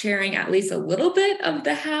not sharing at least a little bit of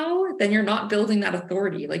the how, then you're not building that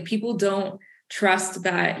authority. Like people don't trust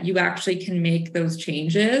that you actually can make those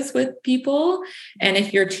changes with people. And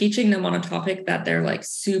if you're teaching them on a topic that they're like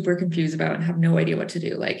super confused about and have no idea what to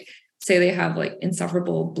do, like say they have like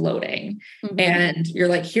insufferable bloating and you're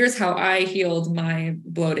like, here's how I healed my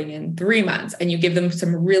bloating in 3 months. And you give them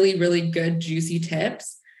some really, really good, juicy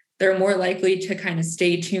tips. They're more likely to kind of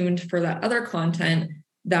stay tuned for that other content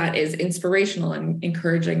that is inspirational and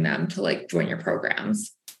encouraging them to like join your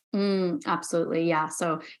programs. Absolutely. Yeah.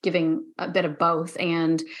 So giving a bit of both.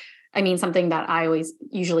 And I mean, something that I always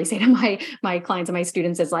usually say to my clients and my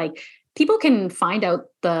students is like, people can find out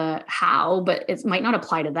the how, but it might not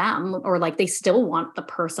apply to them, or like they still want the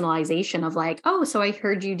personalization of like, oh, so I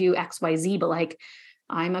heard you do XYZ, but like,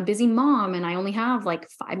 I'm a busy mom and I only have like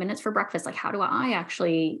 5 minutes for breakfast. Like, how do I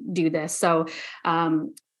actually do this? So,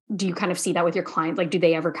 do you kind of see that with your client? Like, do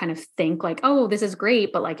they ever kind of think like, oh, this is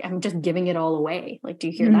great, but like, I'm just giving it all away? Like, do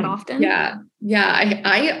you hear that often? Yeah.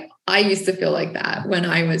 I used to feel like that when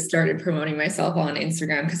I started promoting myself on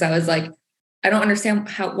Instagram, because I was like, I don't understand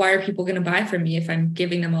why are people going to buy from me if I'm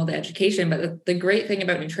giving them all the education? But the great thing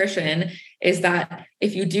about nutrition is that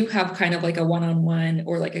if you do have kind of like a one-on-one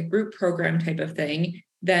or like a group program type of thing,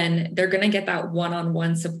 then they're going to get that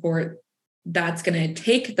one-on-one support that's going to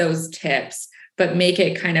take those tips, but make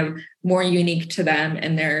it kind of more unique to them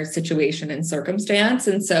and their situation and circumstance.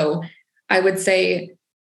 And so I would say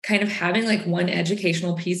kind of having like one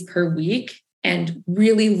educational piece per week and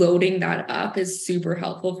really loading that up is super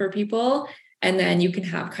helpful for people. And then you can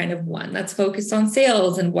have kind of one that's focused on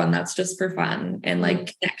sales and one that's just for fun and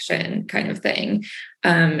like connection kind of thing.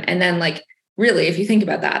 And then like, really, if you think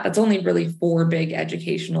about that, that's only really 4 big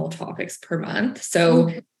educational topics per month.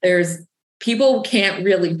 So people can't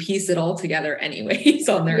really piece it all together anyways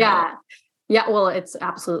on their own. Yeah. Well, it's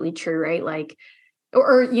absolutely true, right? Like,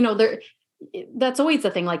 that's always the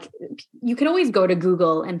thing. Like you can always go to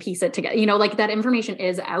Google and piece it together, like that information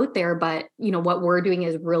is out there, but what we're doing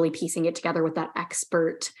is really piecing it together with that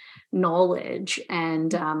expert knowledge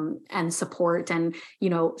and support. And,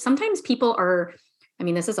 sometimes people are,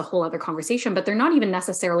 this is a whole other conversation, but they're not even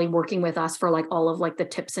necessarily working with us for like all of like the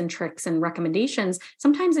tips and tricks and recommendations.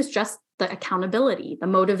 Sometimes it's just the accountability, the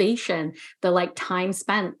motivation, the like time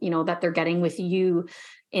spent, that they're getting with you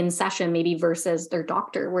in session, maybe versus their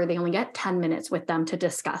doctor, where they only get 10 minutes with them to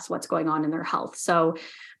discuss what's going on in their health. So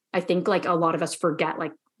I think like a lot of us forget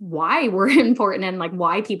like why we're important and like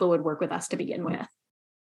why people would work with us to begin with.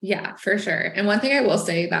 Yeah, for sure. And one thing I will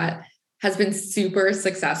say that has been super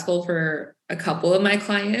successful for a couple of my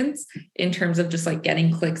clients in terms of just like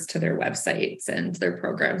getting clicks to their websites and their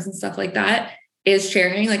programs and stuff like that is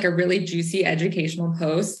sharing like a really juicy educational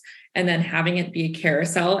post and then having it be a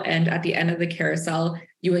carousel. And at the end of the carousel,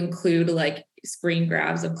 you include like screen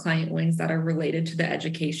grabs of client wins that are related to the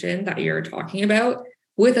education that you're talking about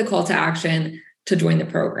with a call to action to join the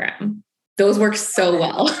program. Those work so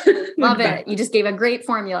well. Love it. You just gave a great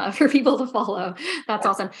formula for people to follow. That's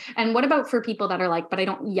awesome. And what about for people that are like, but I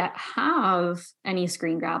don't yet have any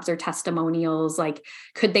screen grabs or testimonials? Like,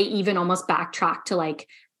 could they even almost backtrack to like,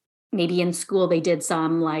 maybe in school they did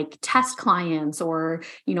some like test clients or,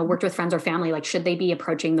 worked with friends or family? Like, should they be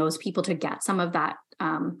approaching those people to get some of that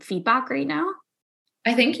feedback right now?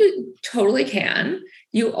 I think you totally can.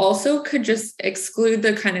 You also could just exclude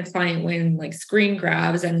the kind of client win like screen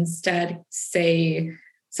grabs and instead say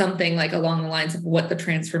something like along the lines of what the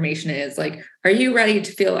transformation is. Like, are you ready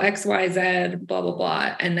to feel X, Y, Z, blah, blah,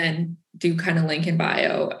 blah. And then do kind of link in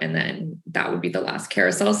bio. And then that would be the last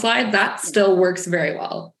carousel slide. That still works very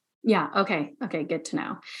well. Yeah. Okay. Good to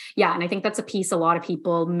know. Yeah. And I think that's a piece a lot of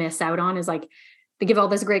people miss out on is like, they give all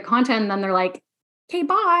this great content and then they're like, okay,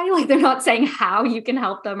 bye. Like they're not saying how you can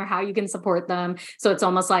help them or how you can support them. So it's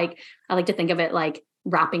almost like, I like to think of it like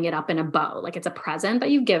wrapping it up in a bow. Like it's a present that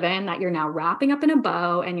you've given that you're now wrapping up in a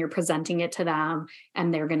bow and you're presenting it to them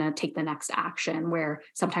and they're going to take the next action, where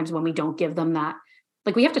sometimes when we don't give them that,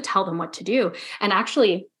 like we have to tell them what to do. And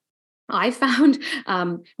actually, I found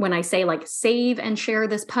when I say like save and share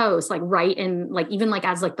this post, like write in like even like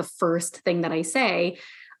as like the first thing that I say,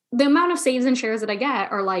 the amount of saves and shares that I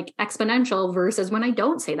get are like exponential versus when I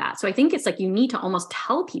don't say that. So I think it's like you need to almost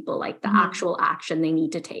tell people like the actual action they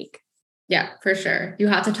need to take. Yeah, for sure. You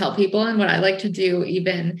have to tell people. And what I like to do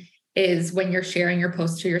even is when you're sharing your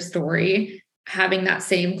post to your story, having that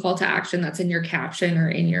same call to action that's in your caption or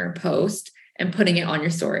in your post and putting it on your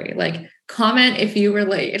story. Like comment if you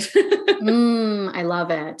relate. I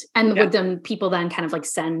love it. And would them people then kind of like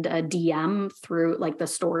send a DM through like the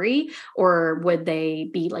story, or would they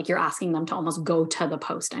be like, you're asking them to almost go to the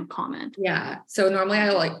post and comment? Yeah. So normally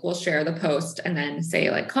we'll share the post and then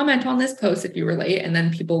say like, comment on this post if you relate. And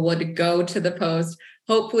then people would go to the post,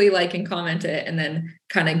 hopefully like and comment it, and then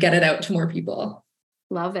kind of get it out to more people.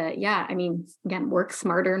 Love it. Yeah. Again, work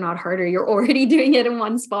smarter, not harder. You're already doing it in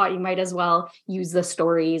one spot. You might as well use the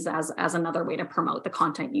stories as another way to promote the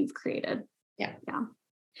content you've created. Yeah.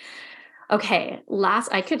 Okay.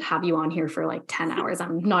 I could have you on here for like 10 hours.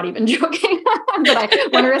 I'm not even joking, but I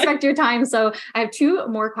want to respect your time. So I have 2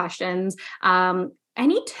 more questions.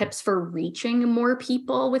 Any tips for reaching more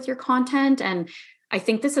people with your content? And I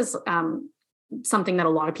think this is, something that a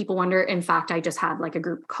lot of people wonder. In fact, I just had like a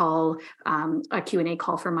group call, a Q&A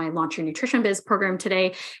call for my Launch Your Nutrition Biz program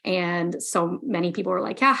today. And so many people were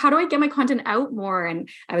like, yeah, how do I get my content out more? And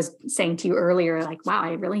I was saying to you earlier, like, wow,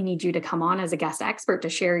 I really need you to come on as a guest expert to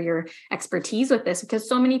share your expertise with this, because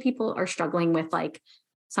so many people are struggling with like,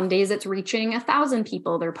 some days it's reaching 1,000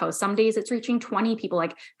 people, their posts. Some days it's reaching 20 people.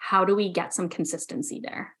 Like, how do we get some consistency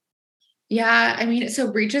there? Yeah. So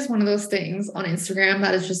reach is one of those things on Instagram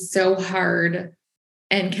that is just so hard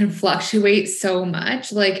and can fluctuate so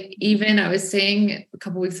much. Like even I was saying a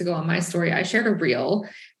couple of weeks ago on my story, I shared a reel,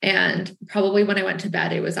 and probably when I went to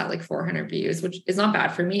bed, it was at like 400 views, which is not bad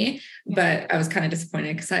for me, but I was kind of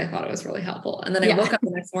disappointed because I thought it was really helpful. And then I woke up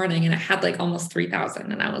the next morning and it had like almost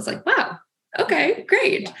 3,000. And I was like, wow, okay,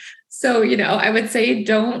 great. Yeah. So, I would say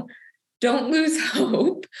don't lose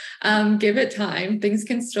hope. Give it time. Things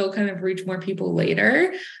can still kind of reach more people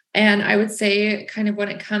later. And I would say kind of when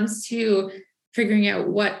it comes to figuring out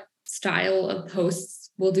what style of posts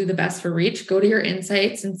will do the best for reach, go to your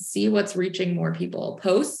insights and see what's reaching more people,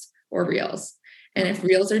 posts or reels. And if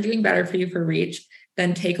reels are doing better for you for reach,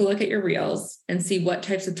 then take a look at your reels and see what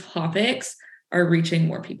types of topics are reaching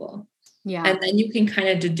more people. Yeah. And then you can kind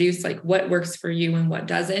of deduce like what works for you and what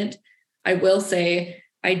doesn't. I will say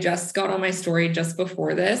I just got on my story just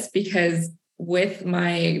before this because with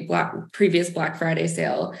my previous Black Friday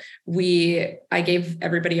sale, I gave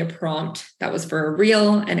everybody a prompt that was for a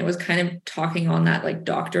reel, and it was kind of talking on that like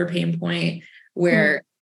doctor pain point where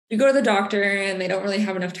you go to the doctor and they don't really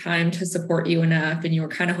have enough time to support you enough, and you were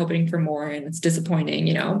kind of hoping for more and it's disappointing,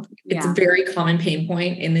 It's a very common pain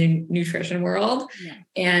point in the nutrition world. Yeah.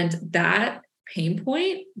 And that pain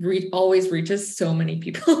point always reaches so many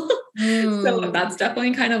people. So that's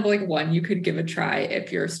definitely kind of like one you could give a try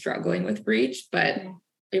if you're struggling with reach, but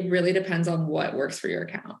it really depends on what works for your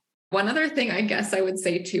account. One other thing I guess I would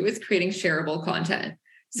say too is creating shareable content.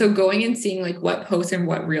 So going and seeing like what posts and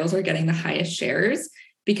what reels are getting the highest shares,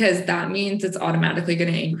 because that means it's automatically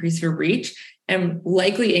going to increase your reach and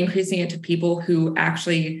likely increasing it to people who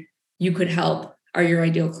actually you could help, are your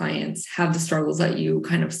ideal clients, have the struggles that you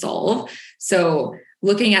kind of solve. So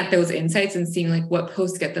looking at those insights and seeing like what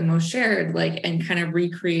posts get the most shared, like, and kind of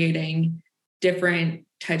recreating different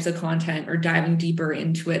types of content or diving deeper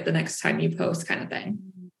into it the next time you post kind of thing.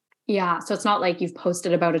 Yeah. So it's not like you've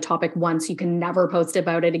posted about a topic once, you can never post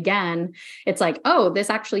about it again. It's like, oh, this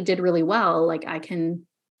actually did really well. Like I can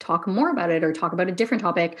talk more about it or talk about a different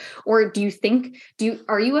topic. Or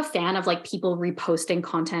are you a fan of like people reposting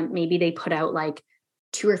content? Maybe they put out like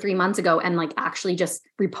 2 or 3 months ago and like actually just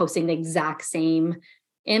reposting the exact same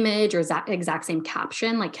image or exact same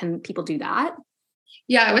caption. Like, can people do that?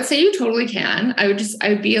 Yeah, I would say you totally can. I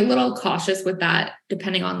would be a little cautious with that,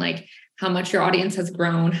 depending on like how much your audience has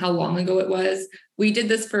grown, how long ago it was. We did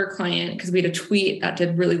this for a client because we had a tweet that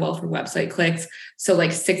did really well for website clicks. So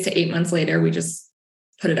like 6 to 8 months later, we just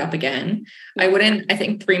put it up again. I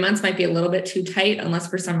think 3 months might be a little bit too tight unless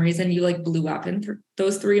for some reason you like blew up in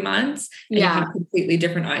those 3 months and you have completely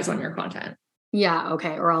different eyes on your content. Yeah.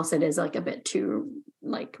 Okay. Or else it is like a bit too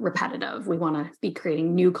like repetitive. We want to be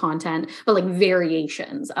creating new content, but like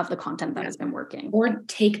variations of the content that has been working. Or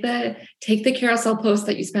take the carousel post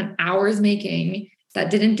that you spent hours making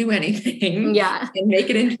that didn't do anything. Yeah. And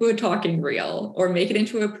make it into a talking reel or make it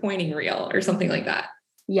into a pointing reel or something like that.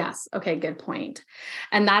 Yes. Okay. Good point.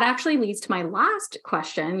 And that actually leads to my last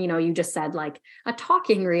question. You just said like a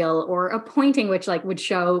talking reel or a pointing, which like would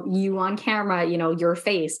show you on camera, your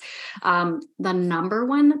face. The number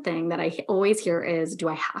one thing that I always hear is, do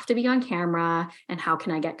I have to be on camera, and how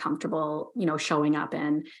can I get comfortable, showing up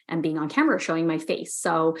and being on camera, showing my face?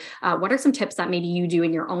 So what are some tips that maybe you do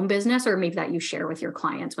in your own business, or maybe that you share with your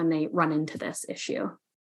clients when they run into this issue?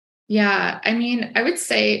 Yeah. I mean, I would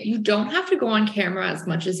say you don't have to go on camera as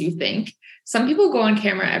much as you think. Some people go on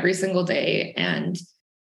camera every single day, and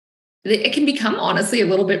it can become honestly a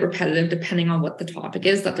little bit repetitive depending on what the topic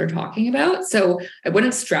is that they're talking about. So I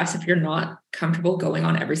wouldn't stress if you're not comfortable going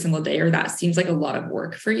on every single day, or that seems like a lot of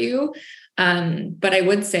work for you. But I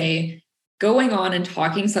would say going on and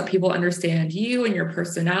talking so that people understand you and your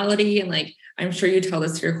personality. And like, I'm sure you tell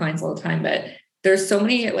this to your clients all the time, but there's so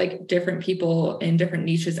many like different people in different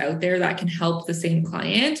niches out there that can help the same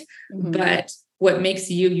client. Mm-hmm. But what makes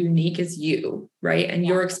you unique is you, right? And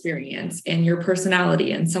your experience and your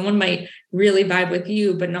personality. And someone might really vibe with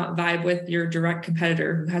you, but not vibe with your direct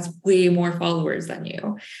competitor who has way more followers than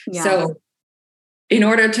you. Yeah. So in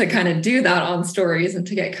order to kind of do that on stories and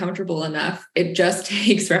to get comfortable enough, it just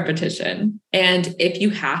takes repetition. And if you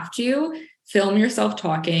have to, film yourself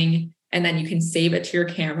talking, and then you can save it to your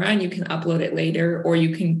camera and you can upload it later, or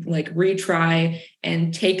you can like retry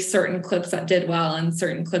and take certain clips that did well and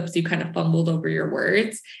certain clips you kind of fumbled over your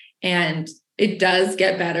words. And it does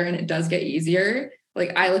get better and it does get easier.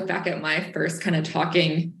 Like I look back at my first kind of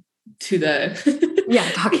talking to the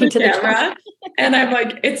talking to the camera and I'm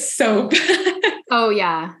like, it's so bad. Oh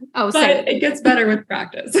yeah. Oh, but it gets better with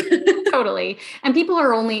practice. Totally. And people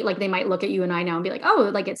are only like, they might look at you and I now and be like,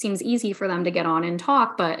 oh, like it seems easy for them to get on and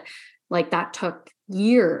talk, but like that took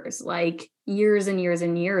years and years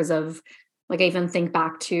and years of Like I even think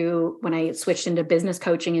back to when I switched into business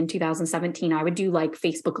coaching in 2017, I would do like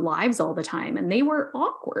Facebook Lives all the time and they were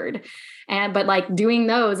awkward. But like doing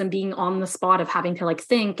those and being on the spot of having to like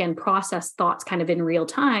think and process thoughts kind of in real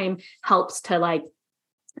time helps to like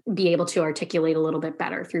be able to articulate a little bit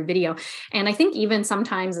better through video. And I think even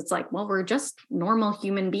sometimes it's like, well, we're just normal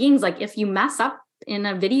human beings. Like if you mess up in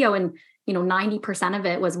a video and 90% of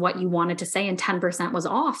it was what you wanted to say and 10% was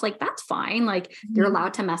off, like that's fine. Like you're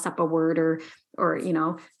allowed to mess up a word or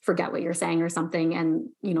forget what you're saying or something. And,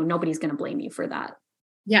 nobody's going to blame you for that.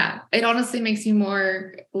 Yeah. It honestly makes you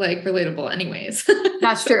more like relatable anyways.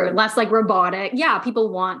 That's true. Less like robotic. Yeah. People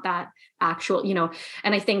want that actual,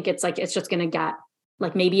 and I think it's like, it's just going to get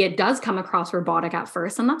like, maybe it does come across robotic at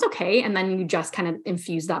first and that's okay. And then you just kind of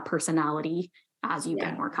infuse that personality as you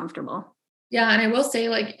get more comfortable. Yeah. And I will say,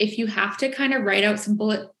 like, if you have to kind of write out some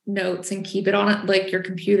bullet notes and keep it on like your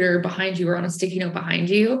computer behind you or on a sticky note behind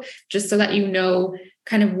you, just so that you know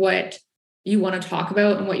kind of what you want to talk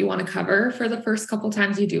about and what you want to cover for the first couple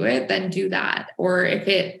times you do it, then do that. Or if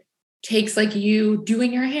it takes like you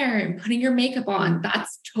doing your hair and putting your makeup on,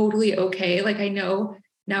 that's totally okay. Like I know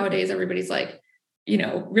nowadays everybody's like,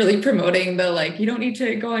 really promoting the, like, you don't need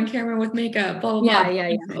to go on camera with makeup, blah, blah, blah.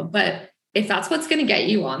 Yeah. But if that's what's going to get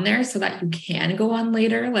you on there so that you can go on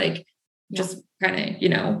later, like just kind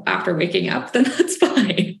of, after waking up, then that's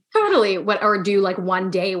fine. Totally. Or do like one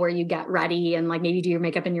day where you get ready and like maybe do your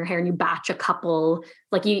makeup and your hair and you batch a couple,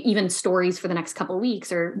 like you even stories for the next couple of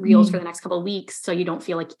weeks or reels for the next couple of weeks. So you don't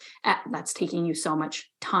feel like that's taking you so much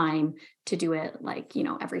time to do it like,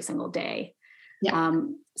 every single day. Yeah.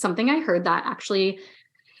 Something I heard that actually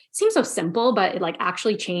seems so simple, but it like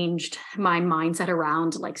actually changed my mindset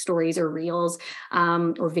around like stories or reels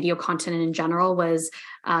or video content in general was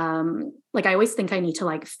like, I always think I need to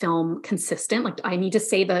like film consistent. Like I need to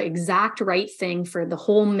say the exact right thing for the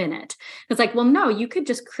whole minute. It's like, well, no, you could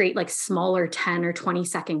just create like smaller 10 or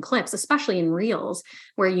 20-second clips, especially in reels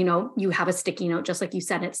where, you have a sticky note, just like you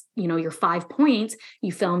said, it's, your 5 points,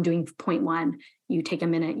 you film doing point 1, you take a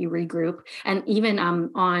minute, you regroup. And even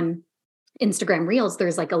on Instagram Reels,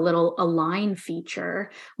 there's like a little align feature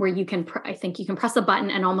where you can, I think you can press a button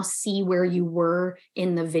and almost see where you were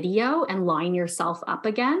in the video and line yourself up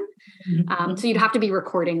again. So you'd have to be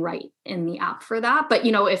recording right in the app for that. But,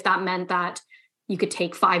 if that meant that you could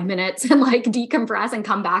take 5 minutes and like decompress and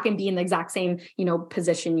come back and be in the exact same,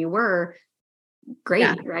 position you were,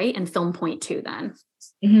 great, right? And film point 2 then.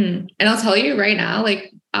 And I'll tell you right now,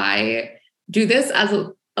 like I do this as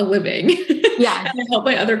a living. Yeah. And I help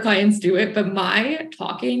my other clients do it. But my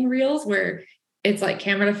talking reels where it's like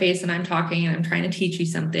camera to face and I'm talking and I'm trying to teach you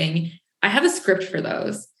something, I have a script for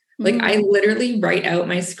those. Like I literally write out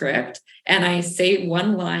my script and I say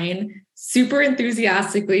one line super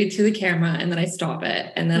enthusiastically to the camera and then I stop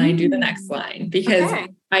it. And then I do the next line because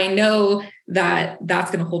I know that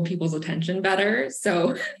that's going to hold people's attention better.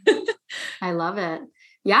 So I love it.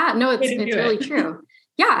 Yeah, no, it's really true.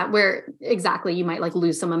 Yeah, where exactly you might like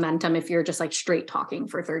lose some momentum if you're just like straight talking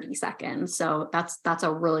for 30 seconds. So that's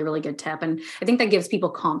a really, really good tip. And I think that gives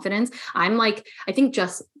people confidence. I think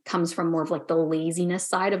just comes from more of like the laziness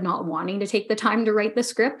side of not wanting to take the time to write the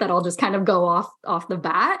script that I'll just kind of go off the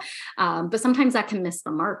bat. But sometimes that can miss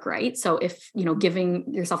the mark, right? So if,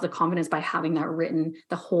 giving yourself the confidence by having that written,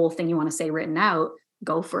 the whole thing you want to say written out,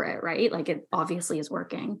 go for it, right? Like it obviously is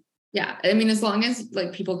working. Yeah. I mean, as long as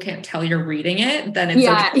like people can't tell you're reading it, then it's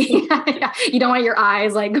okay. Yeah. You don't want your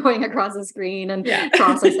eyes like going across the screen and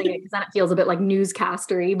processing it because then it feels a bit like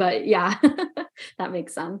newscastery, but yeah, that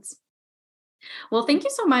makes sense. Well, thank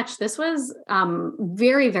you so much. This was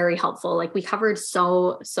very, very helpful. Like we covered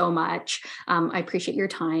so much. I appreciate your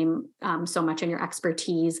time so much and your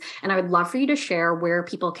expertise. And I would love for you to share where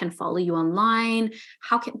people can follow you online,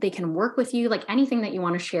 how they can work with you, like anything that you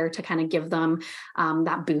want to share to kind of give them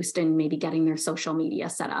that boost in maybe getting their social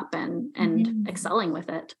media set up and excelling with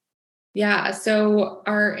it. Yeah. So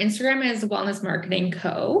our Instagram is Wellness Marketing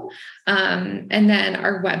Co. And then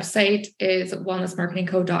our website is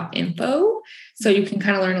wellnessmarketingco.info. So you can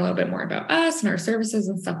kind of learn a little bit more about us and our services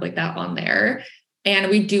and stuff like that on there.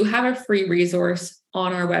 And we do have a free resource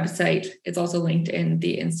on our website. It's also linked in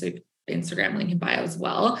the Instagram link in bio as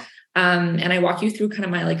well. And I walk you through kind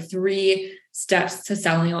of my like 3 steps to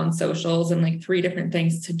selling on socials and like 3 different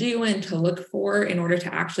things to do and to look for in order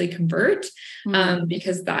to actually convert.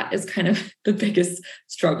 Because that is kind of the biggest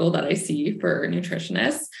struggle that I see for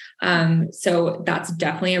nutritionists. So that's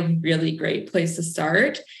definitely a really great place to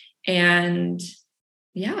start. And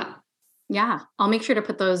yeah, I'll make sure to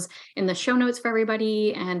put those in the show notes for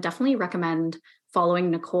everybody and definitely recommend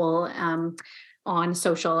following Nicole. on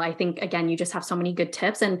social. I think, again, you just have so many good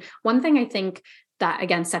tips. And one thing I think that,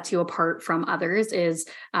 again, sets you apart from others is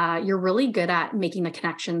you're really good at making the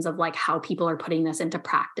connections of like how people are putting this into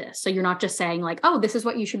practice. So you're not just saying like, oh, this is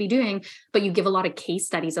what you should be doing, but you give a lot of case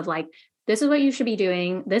studies of like, this is what you should be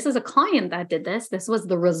doing. This is a client that did this. This was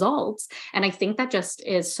the results. And I think that just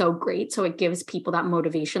is so great. So it gives people that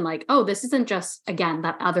motivation, like, oh, this isn't just, again,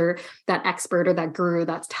 that expert or that guru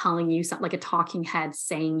that's telling you something, like a talking head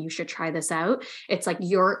saying you should try this out. It's like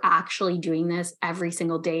you're actually doing this every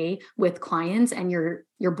single day with clients, and you're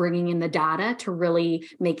bringing in the data to really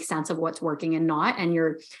make sense of what's working and not. And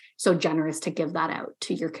you're so generous to give that out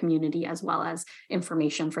to your community as well as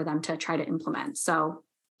information for them to try to implement. So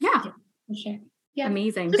yeah. For sure. Yeah.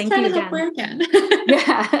 Amazing. Just Thank you again. Where I can.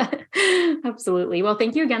 Yeah, absolutely. Well,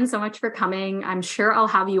 thank you again so much for coming. I'm sure I'll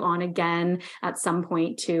have you on again at some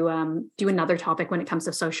point to do another topic when it comes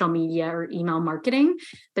to social media or email marketing.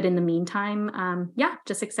 But in the meantime,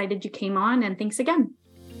 just excited you came on, and thanks again.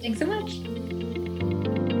 Thanks so much.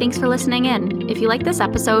 Thanks for listening in. If you like this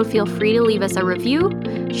episode, feel free to leave us a review,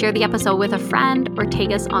 share the episode with a friend, or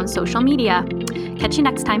tag us on social media. Catch you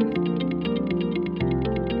next time.